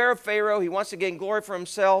aware of Pharaoh. He wants to gain glory for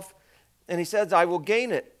himself. And he says, I will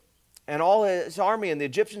gain it. And all his army and the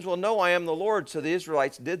Egyptians will know I am the Lord. So the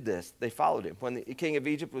Israelites did this. They followed him. When the king of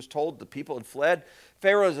Egypt was told the people had fled,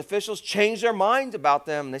 Pharaoh's officials changed their minds about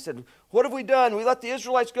them. They said, what have we done? We let the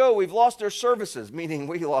Israelites go. We've lost their services, meaning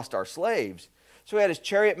we lost our slaves. So he had his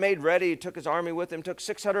chariot made ready. He took his army with him, took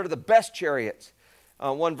 600 of the best chariots.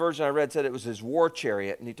 One version I read said it was his war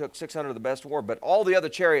chariot, and he took 600 of the best war, but all the other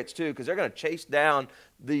chariots too, because they're going to chase down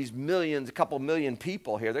these millions, a couple million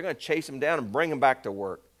people here. They're going to chase them down and bring them back to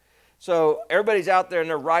work. So everybody's out there, and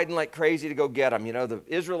they're riding like crazy to go get them. The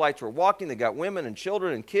Israelites were walking. They got women and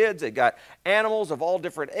children and kids. They got animals of all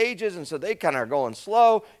different ages, and so they kind of are going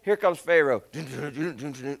slow. Here comes Pharaoh,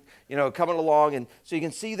 coming along, and so you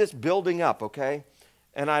can see this building up, okay?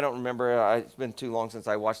 And I don't remember, it's been too long since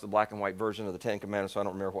I watched the black and white version of the Ten Commandments, so I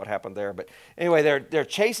don't remember what happened there. But anyway, they're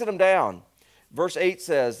chasing them down. Verse 8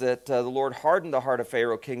 says that the Lord hardened the heart of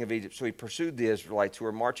Pharaoh, king of Egypt, so he pursued the Israelites who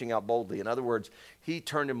were marching out boldly. In other words, he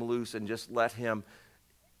turned him loose and just let him,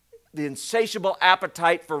 the insatiable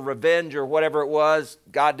appetite for revenge or whatever it was,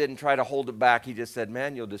 God didn't try to hold it back. He just said,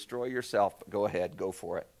 man, you'll destroy yourself, but go ahead, go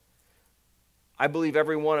for it. I believe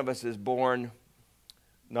every one of us is born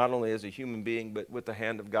not only as a human being, but with the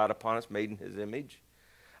hand of God upon us, made in his image.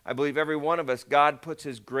 I believe every one of us, God puts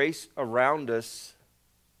his grace around us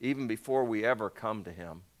even before we ever come to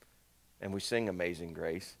him. And we sing Amazing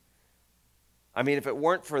Grace. I mean, if it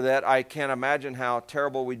weren't for that, I can't imagine how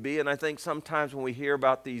terrible we'd be. And I think sometimes when we hear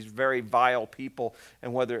about these very vile people,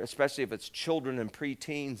 and whether, especially if it's children and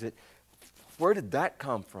preteens, where did that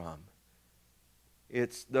come from?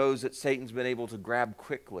 It's those that Satan's been able to grab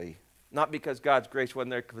quickly. Not because God's grace wasn't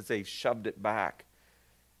there, because they shoved it back.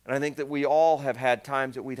 And I think that we all have had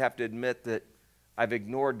times that we'd have to admit that I've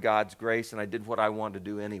ignored God's grace and I did what I wanted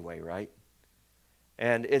to do anyway, right?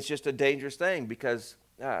 And it's just a dangerous thing because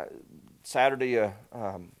Saturday,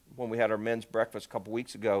 when we had our men's breakfast a couple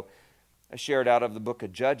weeks ago, I shared out of the book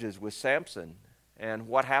of Judges with Samson. And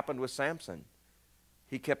what happened with Samson?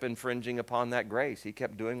 He kept infringing upon that grace. He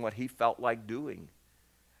kept doing what he felt like doing.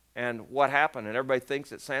 And what happened? And everybody thinks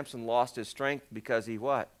that Samson lost his strength because he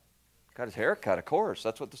what? Cut his hair cut, of course.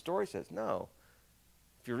 That's what the story says. No.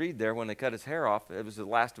 If you read there, when they cut his hair off, it was the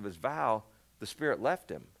last of his vow, the Spirit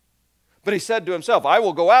left him. But he said to himself, I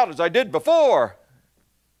will go out as I did before.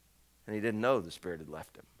 And he didn't know the Spirit had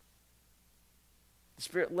left him. The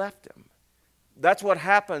Spirit left him. That's what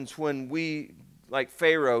happens when we, like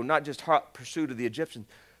Pharaoh, not just hot pursuit of the Egyptians,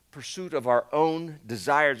 pursuit of our own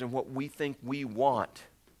desires and what we think we want.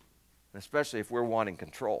 Especially if we're wanting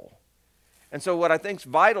control. And so what I think is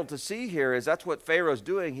vital to see here is that's what Pharaoh's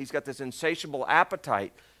doing. He's got this insatiable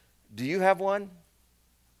appetite. Do you have one?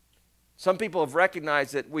 Some people have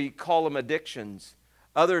recognized that we call them addictions.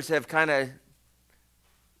 Others have kind of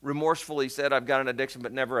remorsefully said, I've got an addiction,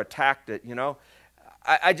 but never attacked it,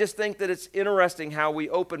 I just think that it's interesting how we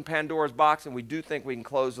open Pandora's box and we do think we can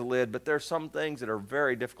close the lid, but there's some things that are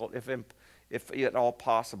very difficult, if at all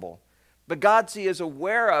possible. But God, see, is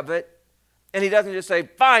aware of it. And he doesn't just say,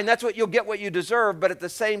 fine, that's what you'll get what you deserve. But at the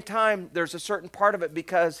same time, there's a certain part of it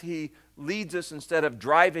because he leads us instead of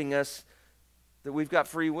driving us, that we've got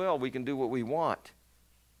free will. We can do what we want.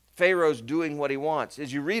 Pharaoh's doing what he wants.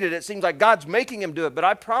 As you read it, it seems like God's making him do it. But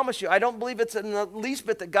I promise you, I don't believe it's in the least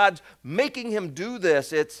bit that God's making him do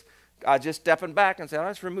this. It's God just stepping back and saying, I'll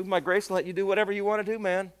just remove my grace and let you do whatever you want to do,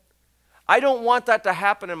 man. I don't want that to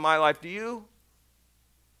happen in my life. Do you?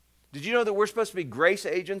 Did you know that we're supposed to be grace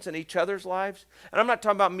agents in each other's lives? And I'm not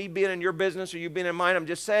talking about me being in your business or you being in mine. I'm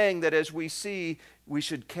just saying that as we see, we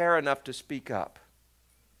should care enough to speak up.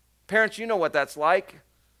 Parents, you know what that's like.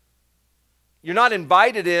 You're not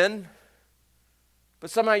invited in, but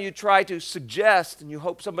somehow you try to suggest and you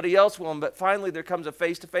hope somebody else will. But finally there comes a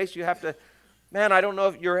face-to-face. You have to, man, I don't know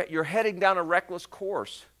if you're heading down a reckless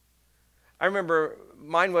course. I remember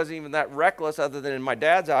mine wasn't even that reckless other than in my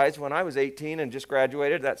dad's eyes. When I was 18 and just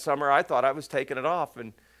graduated that summer, I thought I was taking it off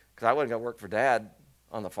because I wasn't going to work for Dad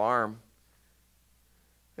on the farm.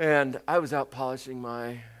 And I was out polishing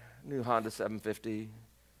my new Honda 750,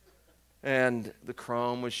 and the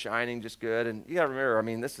chrome was shining just good. And you got to remember, I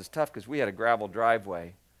mean, this is tough because we had a gravel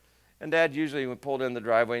driveway. And Dad usually, when pulled in the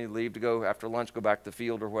driveway and he'd leave to go after lunch, go back to the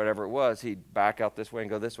field or whatever it was, he'd back out this way and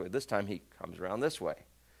go this way. This time he comes around this way.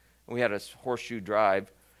 We had a horseshoe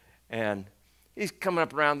drive, and he's coming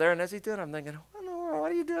up around there, and as he's doing it, I'm thinking,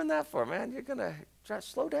 what are you doing that for, man? You're going to try to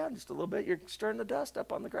slow down just a little bit. You're stirring the dust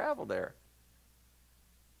up on the gravel there.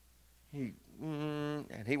 And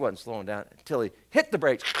he wasn't slowing down until he hit the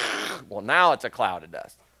brakes. Well, now it's a cloud of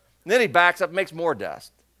dust. And then he backs up and makes more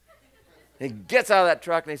dust. He gets out of that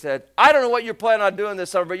truck, and he said, I don't know what you're planning on doing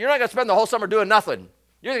this summer, but you're not going to spend the whole summer doing nothing.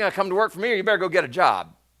 You're going to come to work for me, or you better go get a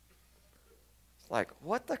job. Like,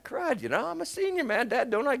 what the crud, you know? I'm a senior, man. Dad,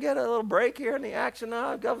 don't I get a little break here in the action now?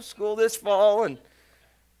 I've got to school this fall. And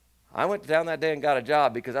I went down that day and got a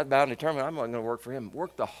job because I was bound and determined I'm not going to work for him.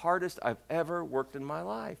 Worked the hardest I've ever worked in my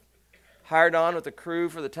life. Hired on with a crew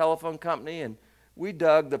for the telephone company, and we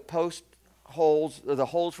dug the post holes, the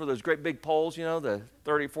holes for those great big poles, you know, the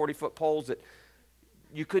 30, 40-foot poles that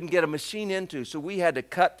you couldn't get a machine into. So we had to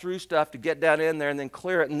cut through stuff to get down in there and then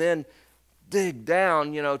clear it, and then dig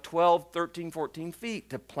down, 12, 13, 14 feet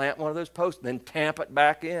to plant one of those posts and then tamp it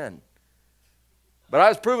back in. But I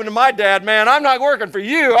was proving to my dad, man, I'm not working for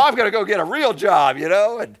you. I'm going to go get a real job,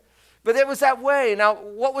 But it was that way. Now,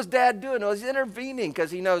 what was Dad doing? Well, he's intervening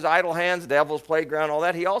because he knows idle hands, devil's playground, all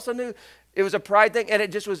that. He also knew it was a pride thing, and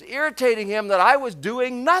it just was irritating him that I was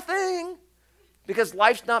doing nothing because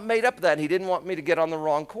life's not made up of that, and he didn't want me to get on the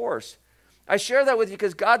wrong course. I share that with you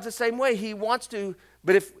because God's the same way. He wants to.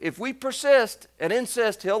 But if we persist and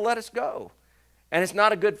insist, he'll let us go. And it's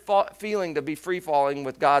not a good feeling to be free-falling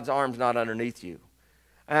with God's arms not underneath you.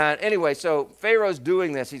 Anyway, so Pharaoh's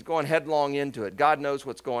doing this. He's going headlong into it. God knows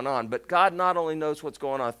what's going on. But God not only knows what's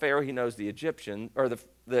going on with Pharaoh, he knows the Egyptian, or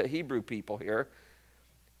the Hebrew people here.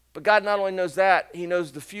 But God not only knows that, he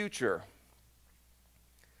knows the future.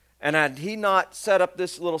 And had he not set up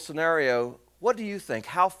this little scenario, what do you think?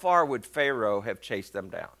 How far would Pharaoh have chased them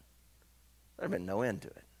down? There'd have been no end to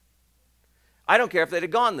it. I don't care if they'd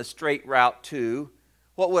have gone the straight route to.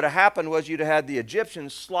 What would have happened was you'd have had the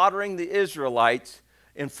Egyptians slaughtering the Israelites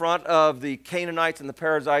in front of the Canaanites and the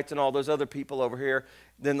Perizzites and all those other people over here,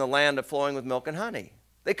 then the land of flowing with milk and honey.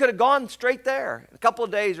 They could have gone straight there, a couple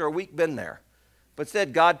of days or a week been there. But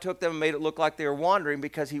instead, God took them and made it look like they were wandering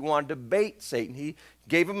because he wanted to bait Satan. He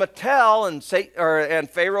gave him a tell, and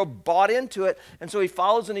Pharaoh bought into it, and so he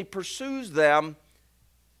follows and he pursues them.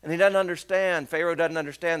 And he doesn't understand, Pharaoh doesn't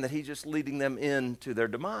understand that he's just leading them into their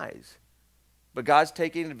demise. But God's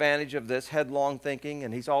taking advantage of this headlong thinking,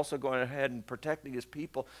 and he's also going ahead and protecting his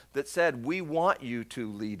people that said, we want you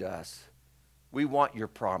to lead us. We want your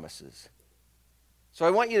promises. So I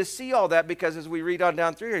want you to see all that because as we read on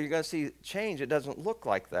down through here, you're going to see change. It doesn't look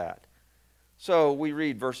like that. So we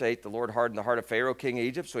read verse 8, the Lord hardened the heart of Pharaoh, king of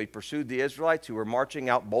Egypt, so he pursued the Israelites who were marching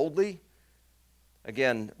out boldly.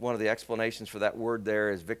 Again, one of the explanations for that word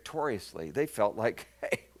there is victoriously. They felt like,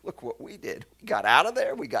 hey, look what we did. We got out of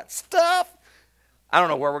there. We got stuff. I don't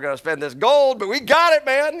know where we're going to spend this gold, but we got it,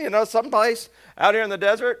 man. Someplace out here in the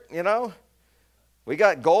desert, We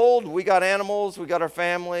got gold. We got animals. We got our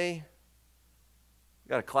family. We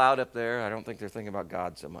got a cloud up there. I don't think they're thinking about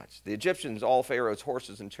God so much. The Egyptians, all Pharaoh's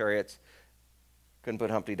horses and chariots, couldn't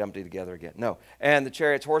put Humpty Dumpty together again. No. And the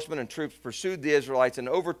chariots, horsemen, and troops pursued the Israelites and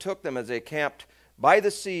overtook them as they camped by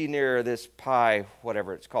the sea near this Pi,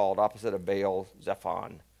 whatever it's called, opposite of Baal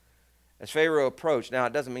Zephon. As Pharaoh approached, now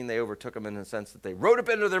it doesn't mean they overtook them in the sense that they rode up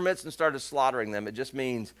into their midst and started slaughtering them. It just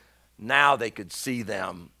means now they could see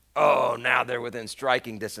them. Oh, now they're within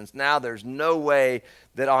striking distance. Now there's no way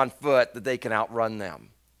that on foot that they can outrun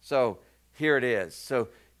them. So here it is. So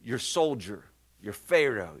you're soldier, you're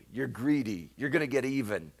Pharaoh, you're greedy, you're going to get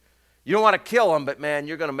even. You don't want to kill them, but man,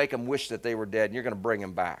 you're going to make them wish that they were dead, and you're going to bring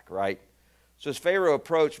them back, right? So as Pharaoh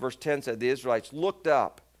approached, verse 10 said, the Israelites looked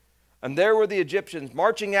up, and there were the Egyptians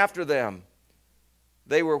marching after them.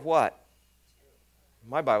 They were what?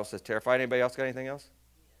 My Bible says terrified. Anybody else got anything else?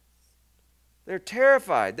 They're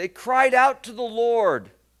terrified. They cried out to the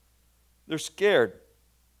Lord. They're scared.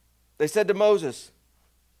 They said to Moses,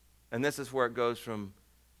 and this is where it goes from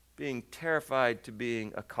being terrified to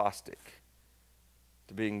being caustic,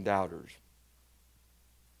 to being doubters.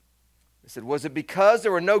 They said, was it because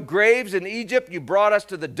there were no graves in Egypt you brought us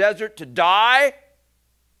to the desert to die?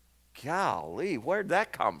 Golly, where'd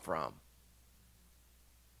that come from?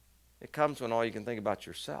 It comes when all you can think about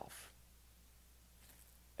yourself.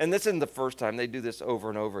 And this isn't the first time. They do this over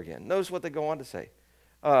and over again. Notice what they go on to say.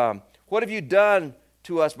 What have you done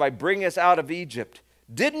to us by bringing us out of Egypt?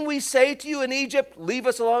 Didn't we say to you in Egypt, leave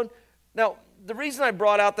us alone? Now, the reason I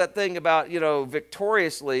brought out that thing about,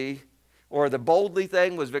 victoriously, or the boldly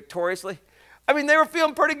thing was victoriously. I mean, they were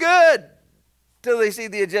feeling pretty good till they see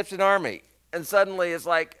the Egyptian army. And suddenly it's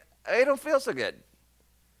like, they don't feel so good.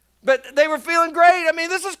 But they were feeling great. I mean,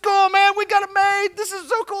 this is cool, man. We got it made. This is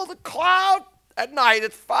so cool. The cloud at night,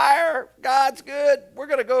 it's fire. God's good. We're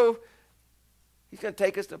going to go. He's going to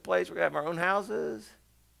take us to a place where we have our own houses.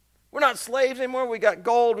 We're not slaves anymore. We got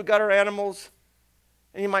gold. We got our animals.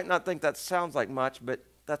 And you might not think that sounds like much, but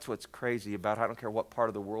that's what's crazy about it. I don't care what part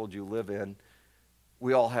of the world you live in.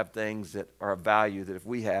 We all have things that are of value that if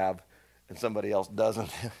we have and somebody else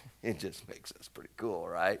doesn't, it just makes us pretty cool,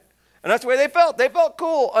 right? And that's the way they felt. They felt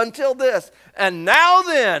cool until this. And now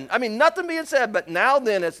then, I mean, nothing being said, but now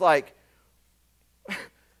then it's like,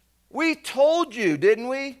 we told you, didn't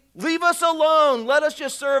we? Leave us alone. Let us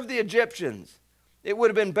just serve the Egyptians. It would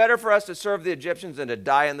have been better for us to serve the Egyptians than to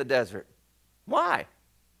die in the desert. Why?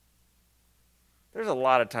 There's a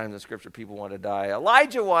lot of times in Scripture people want to die.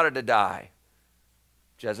 Elijah wanted to die.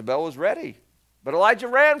 Jezebel was ready. But Elijah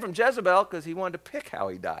ran from Jezebel because he wanted to pick how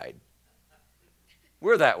he died.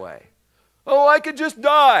 We're that way. Oh, I could just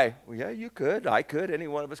die. Well, yeah, you could. I could. Any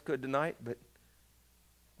one of us could tonight. But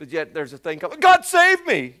yet there's a thing called, God save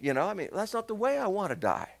me. I mean, that's not the way I want to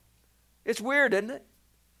die. It's weird, isn't it?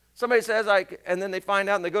 Somebody says, and then they find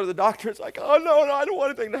out and they go to the doctor. It's like, oh, no, I don't want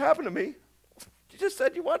anything to happen to me. You just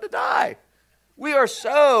said you wanted to die. We are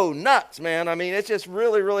so nuts, man. I mean, it's just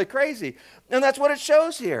really, really crazy. And that's what it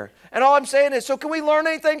shows here. And all I'm saying is, so can we learn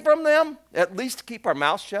anything from them? At least keep our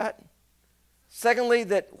mouth shut. Secondly,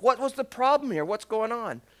 what was the problem here? What's going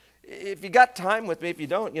on? If you got time with me, if you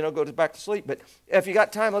don't, go back to sleep. But if you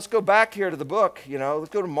got time, let's go back here to the book, Let's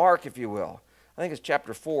go to Mark, if you will. I think it's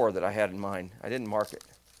chapter 4 that I had in mind. I didn't mark it.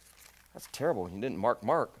 That's terrible. You didn't mark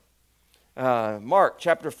Mark. Mark,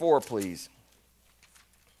 chapter 4, please.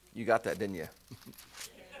 You got that, didn't you?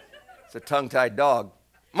 It's a tongue-tied dog.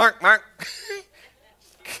 Mark.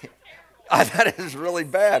 That is really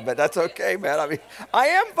bad, but that's okay, man. I mean, I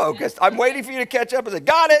am focused. I'm waiting for you to catch up and say,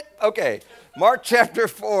 got it? Okay. Mark chapter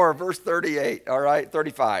 4, verse 38, all right?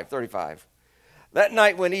 35. That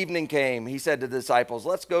night when evening came, he said to the disciples,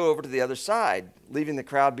 let's go over to the other side. Leaving the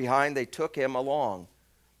crowd behind, they took him along.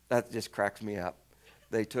 That just cracks me up.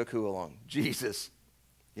 They took who along? Jesus.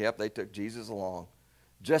 Yep, they took Jesus along,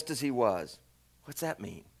 just as he was. What's that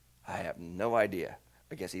mean? I have no idea.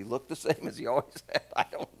 I guess he looked the same as he always had. I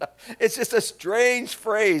don't know. It's just a strange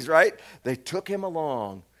phrase, right? They took him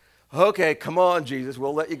along. Okay, come on, Jesus.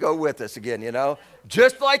 We'll let you go with us again,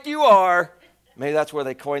 Just like you are. Maybe that's where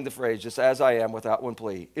they coined the phrase, just as I am, without one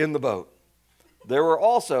plea, in the boat. There were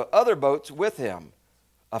also other boats with him.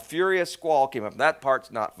 A furious squall came up. That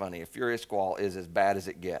part's not funny. A furious squall is as bad as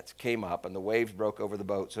it gets. Came up, and the waves broke over the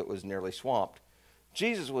boat, so it was nearly swamped.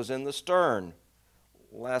 Jesus was in the stern.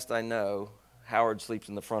 Last I know, Howard sleeps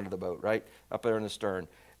in the front of the boat, right? Up there in the stern.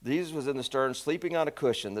 Jesus was in the stern, sleeping on a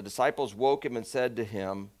cushion. The disciples woke him and said to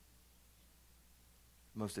him,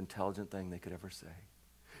 most intelligent thing they could ever say,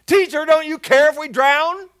 Teacher, don't you care if we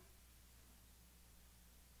drown?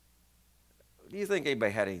 Do you think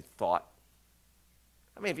anybody had any thought?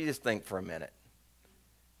 I mean, if you just think for a minute,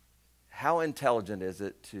 how intelligent is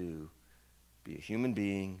it to be a human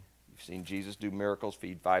being? You've seen Jesus do miracles,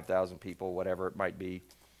 feed 5,000 people, whatever it might be.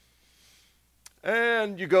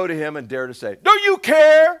 And you go to him and dare to say, don't you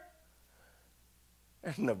care?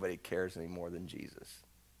 And nobody cares any more than Jesus.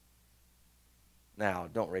 Now,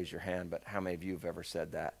 don't raise your hand, but how many of you have ever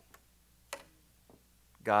said that?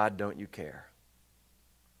 God, don't you care?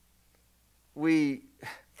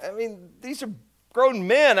 These are grown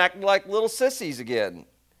men acting like little sissies again.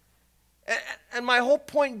 And my whole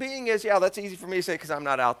point being is, that's easy for me to say because I'm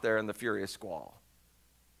not out there in the furious squall.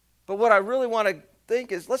 But what I really want to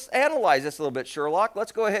think is, let's analyze this a little bit, Sherlock.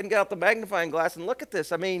 Let's go ahead and get out the magnifying glass and look at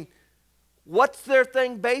this. I mean, what's their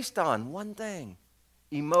thing based on? One thing.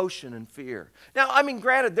 emotion and fear. Now, I mean,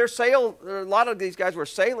 granted, a lot of these guys were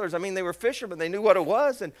sailors. I mean, they were fishermen. They knew what it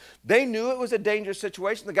was, and they knew it was a dangerous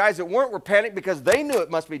situation. The guys that weren't were panicked because they knew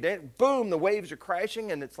it must be dangerous. Boom, the waves are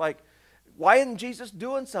crashing, and it's like, why isn't Jesus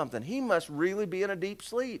doing something? He must really be in a deep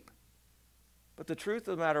sleep. But the truth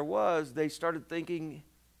of the matter was, they started thinking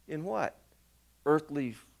in what?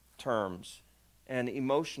 Earthly terms and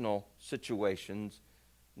emotional situations,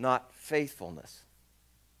 not faithfulness.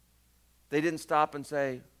 They didn't stop and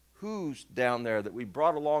say, who's down there that we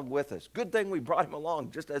brought along with us? Good thing we brought him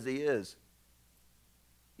along just as he is.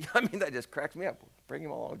 I mean, that just cracks me up. Bring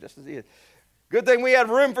him along just as he is. Good thing we had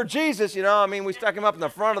room for Jesus, you know. I mean, we stuck him up in the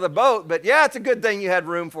front of the boat, but yeah, it's a good thing you had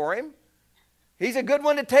room for him. He's a good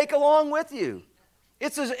one to take along with you.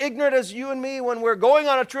 It's as ignorant as you and me when we're going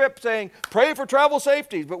on a trip saying, pray for travel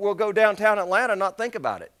safety, but we'll go downtown Atlanta and not think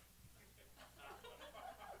about it.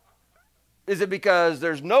 Is it because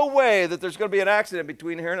there's no way that there's going to be an accident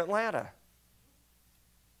between here and Atlanta?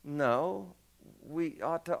 No. We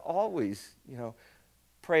ought to always,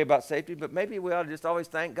 pray about safety, but maybe we ought to just always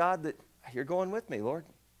thank God that you're going with me, Lord.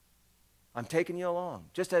 I'm taking you along,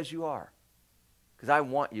 just as you are, because I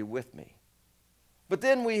want you with me. But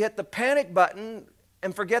then we hit the panic button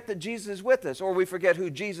and forget that Jesus is with us, or we forget who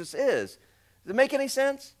Jesus is. Does it make any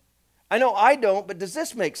sense? I know I don't, but does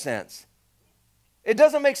this make sense? It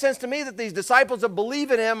doesn't make sense to me that these disciples that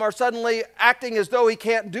believe in him are suddenly acting as though he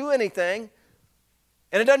can't do anything.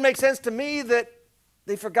 And it doesn't make sense to me that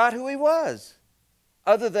they forgot who he was.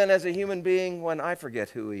 Other than as a human being, when I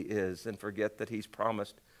forget who he is and forget that he's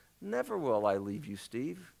promised, never will I leave you,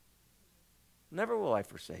 Steve. Never will I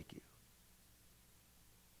forsake you.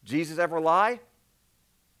 Jesus ever lie?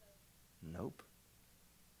 Nope.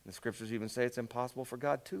 The scriptures even say it's impossible for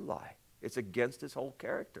God to lie. It's against his whole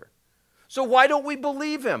character. So why don't we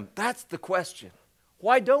believe him? That's the question.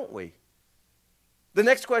 Why don't we? The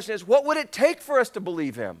next question is, what would it take for us to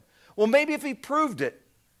believe him? Well, maybe if he proved it.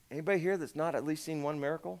 Anybody here that's not at least seen one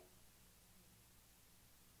miracle?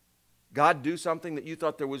 God do something that you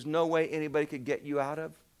thought there was no way anybody could get you out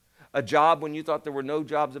of? A job when you thought there were no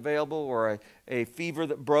jobs available, or a fever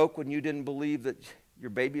that broke when you didn't believe that your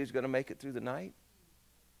baby was going to make it through the night?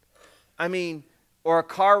 I mean, or a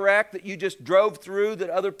car wreck that you just drove through that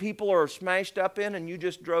other people are smashed up in and you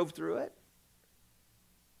just drove through it?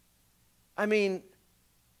 I mean,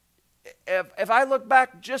 if I look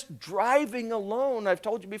back just driving alone, I've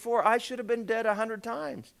told you before, I should have been dead 100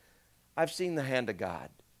 times. I've seen the hand of God.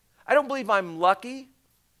 I don't believe I'm lucky.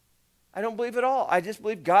 I don't believe at all. I just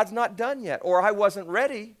believe God's not done yet, or I wasn't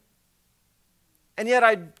ready. And yet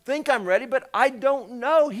I think I'm ready, but I don't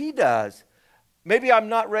know he does. Maybe I'm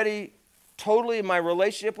not ready totally in my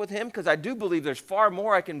relationship with him, because I do believe there's far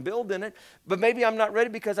more I can build in it, but maybe I'm not ready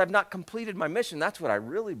because I've not completed my mission. That's what I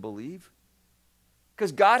really believe.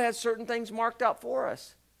 Because God has certain things marked out for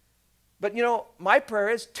us. But my prayer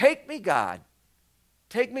is, take me, God.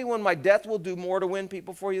 Take me when my death will do more to win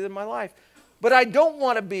people for you than my life. But I don't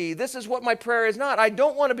want to be, this is what my prayer is not, I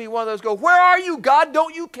don't want to be one of those where are you, God?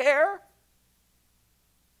 Don't you care?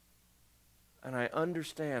 And I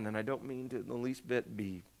understand, and I don't mean to in the least bit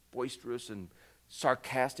be boisterous and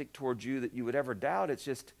sarcastic towards you that you would ever doubt. It's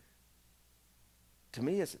just, to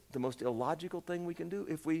me, it's the most illogical thing we can do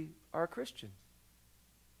if we are a Christian.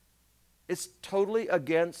 It's totally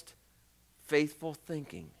against faithful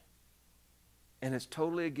thinking. And it's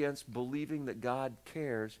totally against believing that God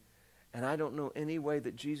cares. And I don't know any way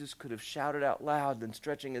that Jesus could have shouted out loud than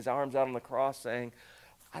stretching his arms out on the cross saying,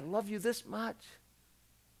 I love you this much.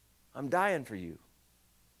 I'm dying for you.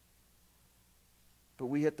 But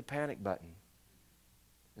we hit the panic button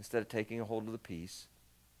instead of taking a hold of the peace.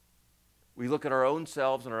 We look at our own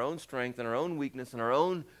selves and our own strength and our own weakness and our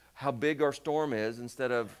own how big our storm is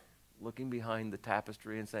instead of looking behind the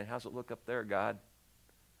tapestry and saying, how's it look up there, God?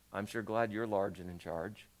 I'm sure glad you're large and in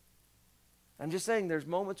charge. I'm just saying there's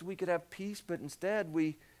moments we could have peace, but instead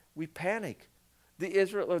we panic. The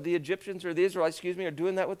Egyptians or the Israelites, are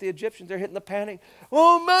doing that with the Egyptians. They're hitting the panic.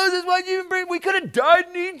 Oh, Moses, why'd you even bring? We could have died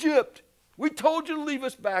in Egypt. We told you to leave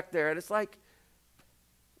us back there. And it's like,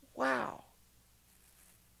 wow.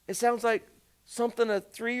 It sounds like something a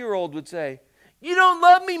 3-year-old would say. You don't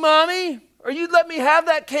love me, Mommy, or you'd let me have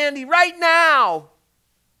that candy right now.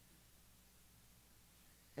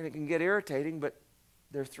 And it can get irritating, but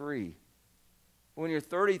they're 3. When you're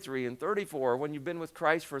 33 and 34, when you've been with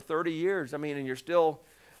Christ for 30 years, and you're still,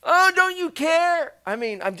 oh, don't you care?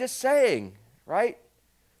 I'm just saying, right?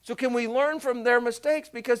 So can we learn from their mistakes?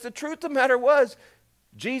 Because the truth of the matter was,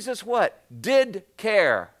 Jesus what? Did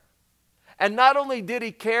care. And not only did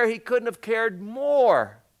he care, he couldn't have cared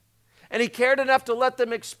more. And he cared enough to let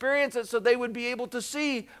them experience it so they would be able to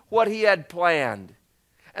see what he had planned.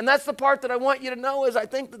 And that's the part that I want you to know is I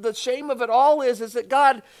think that the shame of it all is that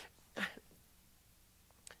God,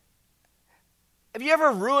 have you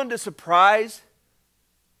ever ruined a surprise?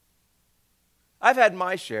 I've had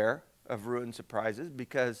my share of ruined surprises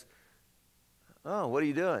because, oh, what are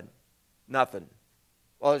you doing? Nothing.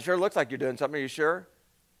 Well, it sure looks like you're doing something. Are you sure?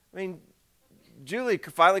 I mean, Julie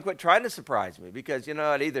finally quit trying to surprise me because,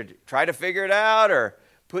 I'd either try to figure it out or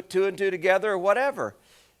put two and two together or whatever.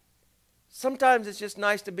 Sometimes it's just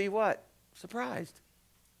nice to be what? Surprised.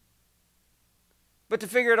 But to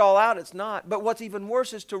figure it all out, it's not. But what's even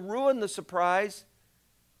worse is to ruin the surprise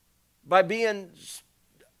by being,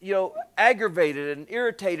 aggravated and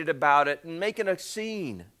irritated about it and making a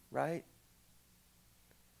scene, right?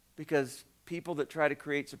 Because people that try to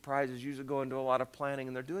create surprises usually go into a lot of planning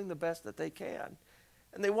and they're doing the best that they can.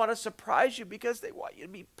 And they want to surprise you because they want you to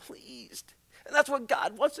be pleased. And that's what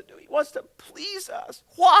God wants to do. He wants to please us.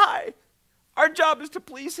 Why? Our job is to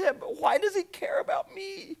please him, but why does he care about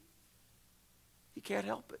me? He can't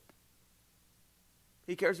help it.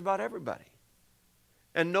 He cares about everybody.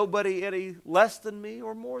 And nobody any less than me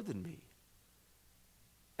or more than me.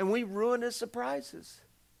 And we ruin his surprises.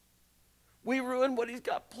 We ruin what he's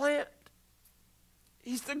got planned.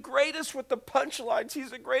 He's the greatest with the punchlines.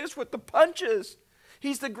 He's the greatest with the punches.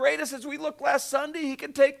 He's the greatest. As we looked last Sunday, he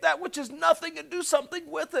can take that which is nothing and do something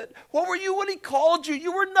with it. What were you when he called you?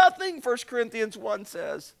 You were nothing, 1 Corinthians 1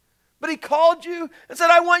 says. But he called you and said,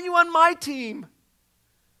 I want you on my team.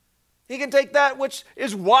 He can take that which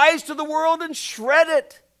is wise to the world and shred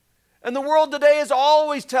it. And the world today is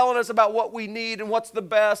always telling us about what we need and what's the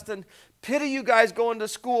best. And pity you guys going to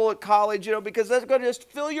school at college, because that's going to just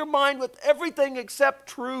fill your mind with everything except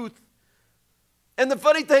truth. And the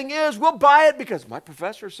funny thing is, we'll buy it because my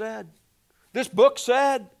professor said, this book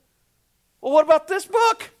said. Well, what about this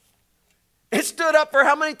book? It stood up for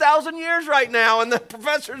how many thousand years right now? And the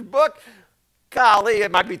professor's book, golly,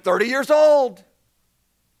 it might be 30 years old.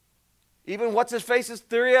 Even what's-his-face's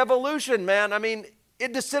theory of evolution, man. I mean,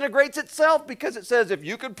 it disintegrates itself because it says if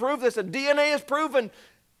you could prove this, and DNA is proven,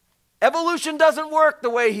 evolution doesn't work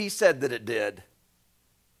the way he said that it did.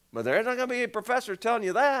 But there's not going to be a professor telling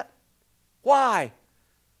you that. Why?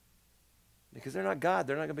 Because they're not God.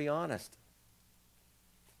 They're not going to be honest.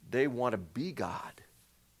 They want to be God.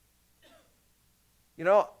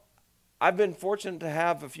 I've been fortunate to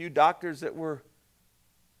have a few doctors that were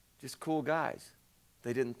just cool guys.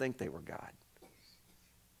 They didn't think they were God.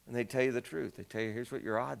 And they tell you the truth. They tell you, here's what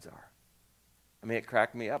your odds are. I mean, it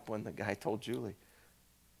cracked me up when the guy told Julie.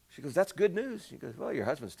 She goes, that's good news. She goes, well, your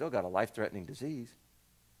husband's still got a life-threatening disease.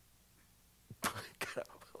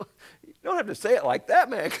 You don't have to say it like that,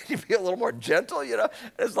 man. Can you be a little more gentle,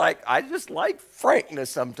 It's like, I just like frankness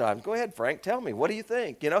sometimes. Go ahead, Frank, tell me. What do you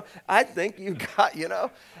think? I think you got,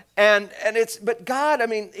 but God,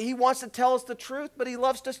 he wants to tell us the truth, but he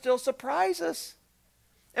loves to still surprise us.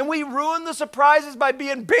 And we ruin the surprises by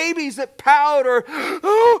being babies that pout or, I'm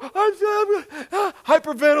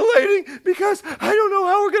hyperventilating because I don't know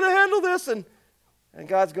how we're going to handle this. And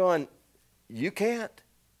God's going, you can't.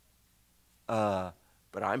 But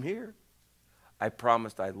I'm here. I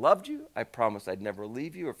promised I loved you. I promised I'd never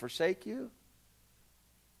leave you or forsake you.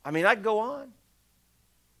 I'd go on.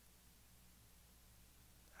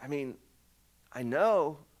 I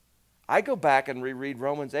know. I go back and reread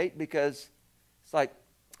Romans 8 because it's like,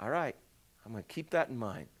 all right, I'm going to keep that in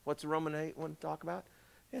mind. What's the Romans 8 one talk about?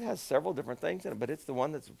 It has several different things in it, but it's the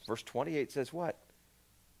one that's verse 28 says what?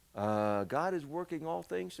 God is working all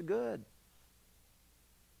things to good.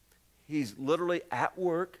 He's literally at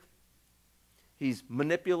work. He's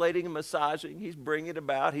manipulating and massaging. He's bringing it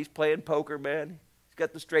about. He's playing poker, man. He's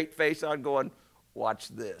got the straight face on going, watch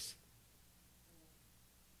this.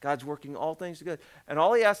 God's working all things to good. And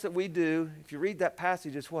all he asks that we do, if you read that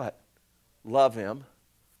passage, is what? Love him.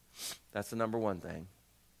 That's the number one thing.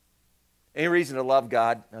 Any reason to love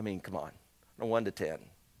God? Come on. From 1 to 10.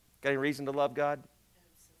 Got any reason to love God?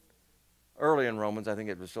 Early in Romans, I think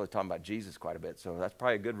it was really talking about Jesus quite a bit, so that's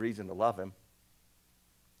probably a good reason to love him.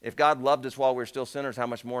 If God loved us while we were still sinners, how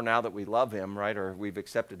much more now that we love him, right, or we've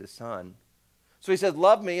accepted his son? So he says,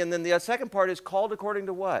 love me, and then the second part is called according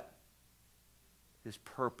to what? His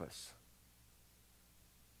purpose.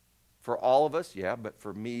 For all of us, yeah, but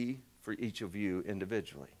for me, for each of you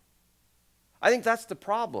individually. I think that's the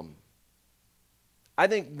problem. I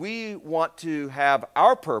think we want to have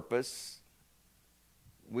our purpose.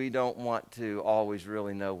 We don't want to always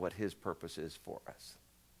really know what his purpose is for us.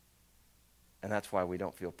 And that's why we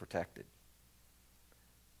don't feel protected.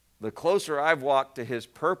 The closer I've walked to his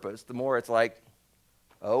purpose, the more it's like,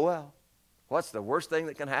 oh well, What's the worst thing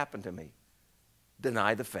that can happen to me?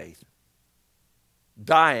 Deny the faith.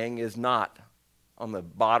 Dying is not on the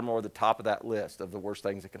bottom or the top of that list of the worst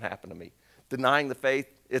things that can happen to me. Denying the faith,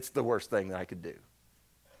 it's the worst thing that I could do.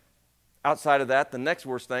 Outside of that, the next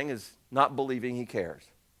worst thing is not believing he cares.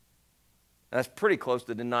 And that's pretty close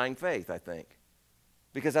to denying faith, I think.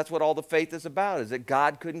 Because that's what all the faith is about, is that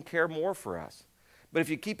God couldn't care more for us. But if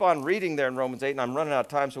you keep on reading there in Romans 8, and I'm running out of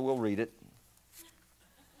time, so we'll read it.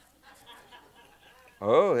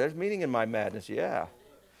 Oh, there's meaning in my madness, yeah.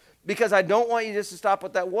 Because I don't want you just to stop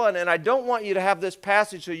with that one, and I don't want you to have this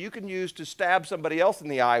passage so you can use to stab somebody else in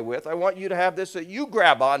the eye with. I want you to have this so you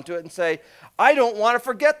grab onto it and say, I don't want to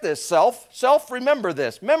forget this, self. Self, remember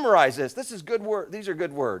this. Memorize this. This is good word. These are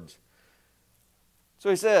good words. So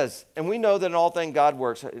he says, and we know that in all things God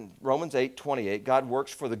works, in Romans 8:28, God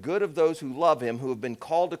works for the good of those who love him, who have been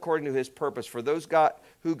called according to his purpose. For those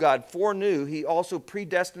who God foreknew, he also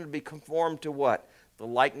predestined to be conformed to what? The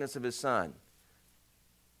likeness of his Son.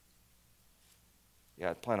 Yeah,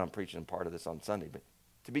 I plan on preaching part of this on Sunday, but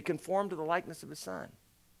to be conformed to the likeness of his Son.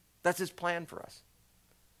 That's his plan for us.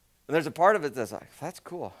 And there's a part of it that's like, that's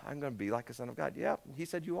cool. I'm going to be like a son of God. Yeah, he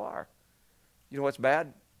said you are. You know what's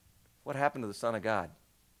bad? What happened to the Son of God?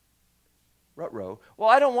 Ruh-roh. Well,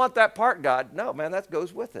 I don't want that part, God. No, man, that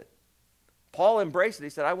goes with it. Paul embraced it. He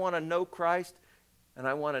said, I want to know Christ, and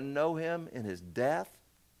I want to know him in his death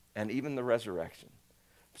and even the resurrection.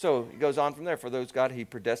 So he goes on from there. For those God he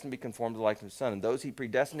predestined to be conformed to the likeness of his Son. And those he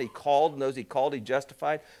predestined, he called. And those he called, he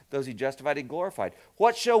justified. Those he justified, he glorified.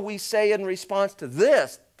 What shall we say in response to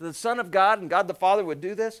this? To the Son of God and God the Father would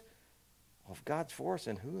do this? Well, if God's for us,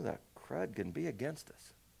 then who the crud can be against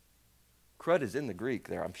us? Crud is in the Greek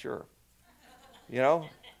there, I'm sure. You know?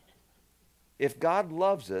 If God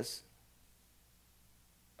loves us,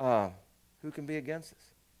 who can be against us?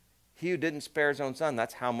 He who didn't spare his own Son,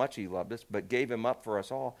 that's how much he loved us, but gave him up for us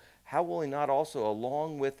all. How will he not also,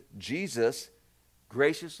 along with Jesus,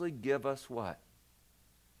 graciously give us what?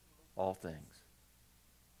 All things.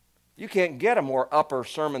 You can't get a more upper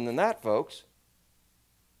sermon than that, folks,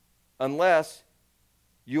 unless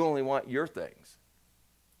you only want your things.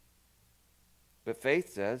 But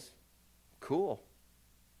faith says, cool,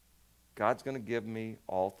 God's going to give me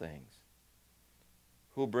all things.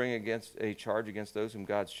 Who will bring against a charge against those whom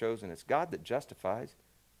God's chosen? It's God that justifies.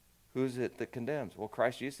 Who is it that condemns? Well,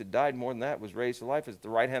 Christ Jesus that died, more than that, was raised to life, is at the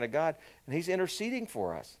right hand of God, and he's interceding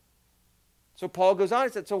for us. So Paul goes on,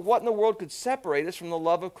 he said, so what in the world could separate us from the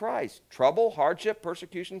love of Christ? Trouble, hardship,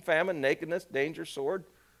 persecution, famine, nakedness, danger, sword?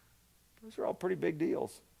 Those are all pretty big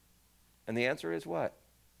deals. And the answer is what?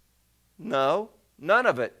 No, none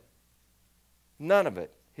of it. None of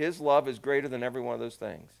it. His love is greater than every one of those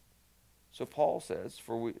things. So Paul says,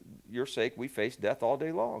 for your sake, we face death all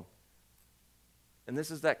day long. And this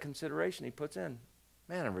is that consideration he puts in.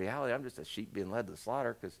 Man, in reality, I'm just a sheep being led to the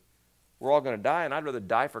slaughter because we're all going to die, and I'd rather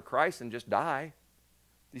die for Christ than just die.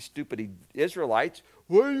 These stupid Israelites,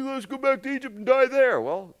 why don't you let us go back to Egypt and die there?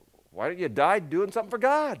 Well, why don't you die doing something for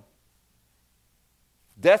God?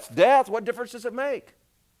 Death's death. What difference does it make?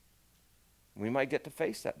 We might get to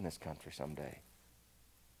face that in this country someday.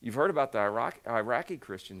 You've heard about the Iraqi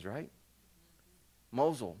Christians, right?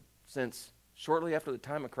 Mosul, since shortly after the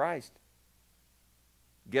time of Christ.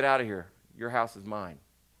 Get out of here. Your house is mine.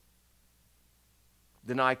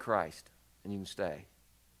 Deny Christ, and you can stay.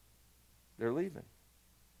 They're leaving.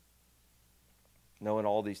 Knowing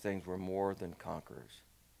all these things, we're more than conquerors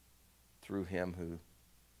through him who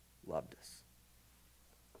loved us.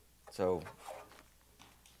 So,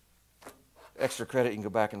 extra credit, you can go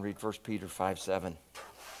back and read 1 Peter 5:7.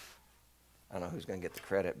 I don't know who's going to get the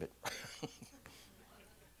credit, but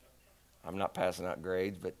I'm not passing out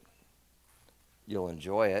grades, but you'll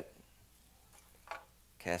enjoy it.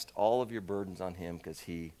 Cast all of your burdens on him because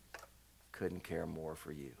he couldn't care more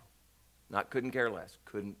for you. Not couldn't care less,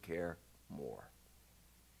 couldn't care more.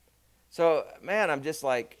 So, man, I'm just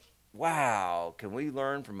like, wow, can we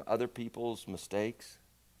learn from other people's mistakes?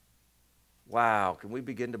 Wow, can we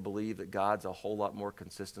begin to believe that God's a whole lot more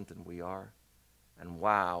consistent than we are? And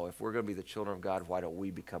wow, if we're going to be the children of God, why don't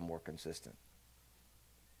we become more consistent?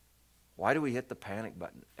 Why do we hit the panic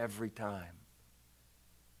button every time?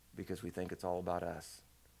 Because we think it's all about us.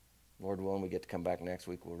 Lord willing, we get to come back next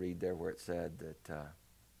week. We'll read there where it said that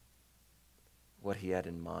what he had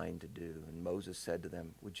in mind to do. And Moses said to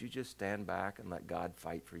them, would you just stand back and let God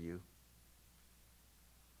fight for you?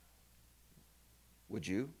 Would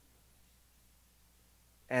you?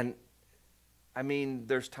 And, I mean,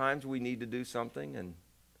 there's times we need to do something, and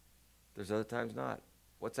there's other times not.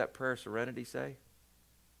 What's that prayer of serenity say?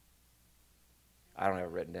 I don't have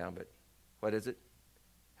it written down, but what is it?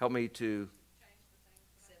 Help me to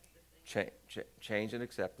change and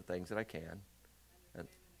accept the things that I can,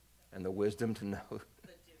 and the wisdom to know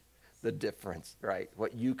the difference, right?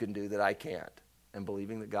 What you can do that I can't, and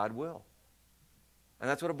believing that God will. And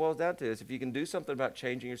that's what it boils down to, is if you can do something about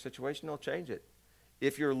changing your situation, He'll change it.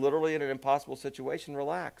 If you're literally in an impossible situation,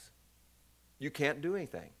 relax. You can't do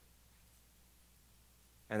anything.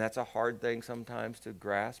 And that's a hard thing sometimes to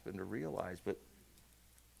grasp and to realize, but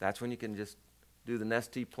that's when you can just do the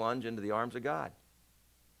Nestea plunge into the arms of God.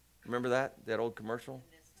 Remember that old commercial?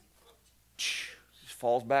 Just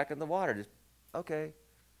falls back in the water. Just, okay,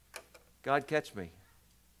 God, catch me.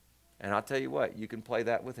 And I'll tell you what, you can play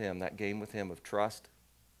that with Him, that game with Him of trust.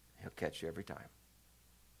 He'll catch you every time.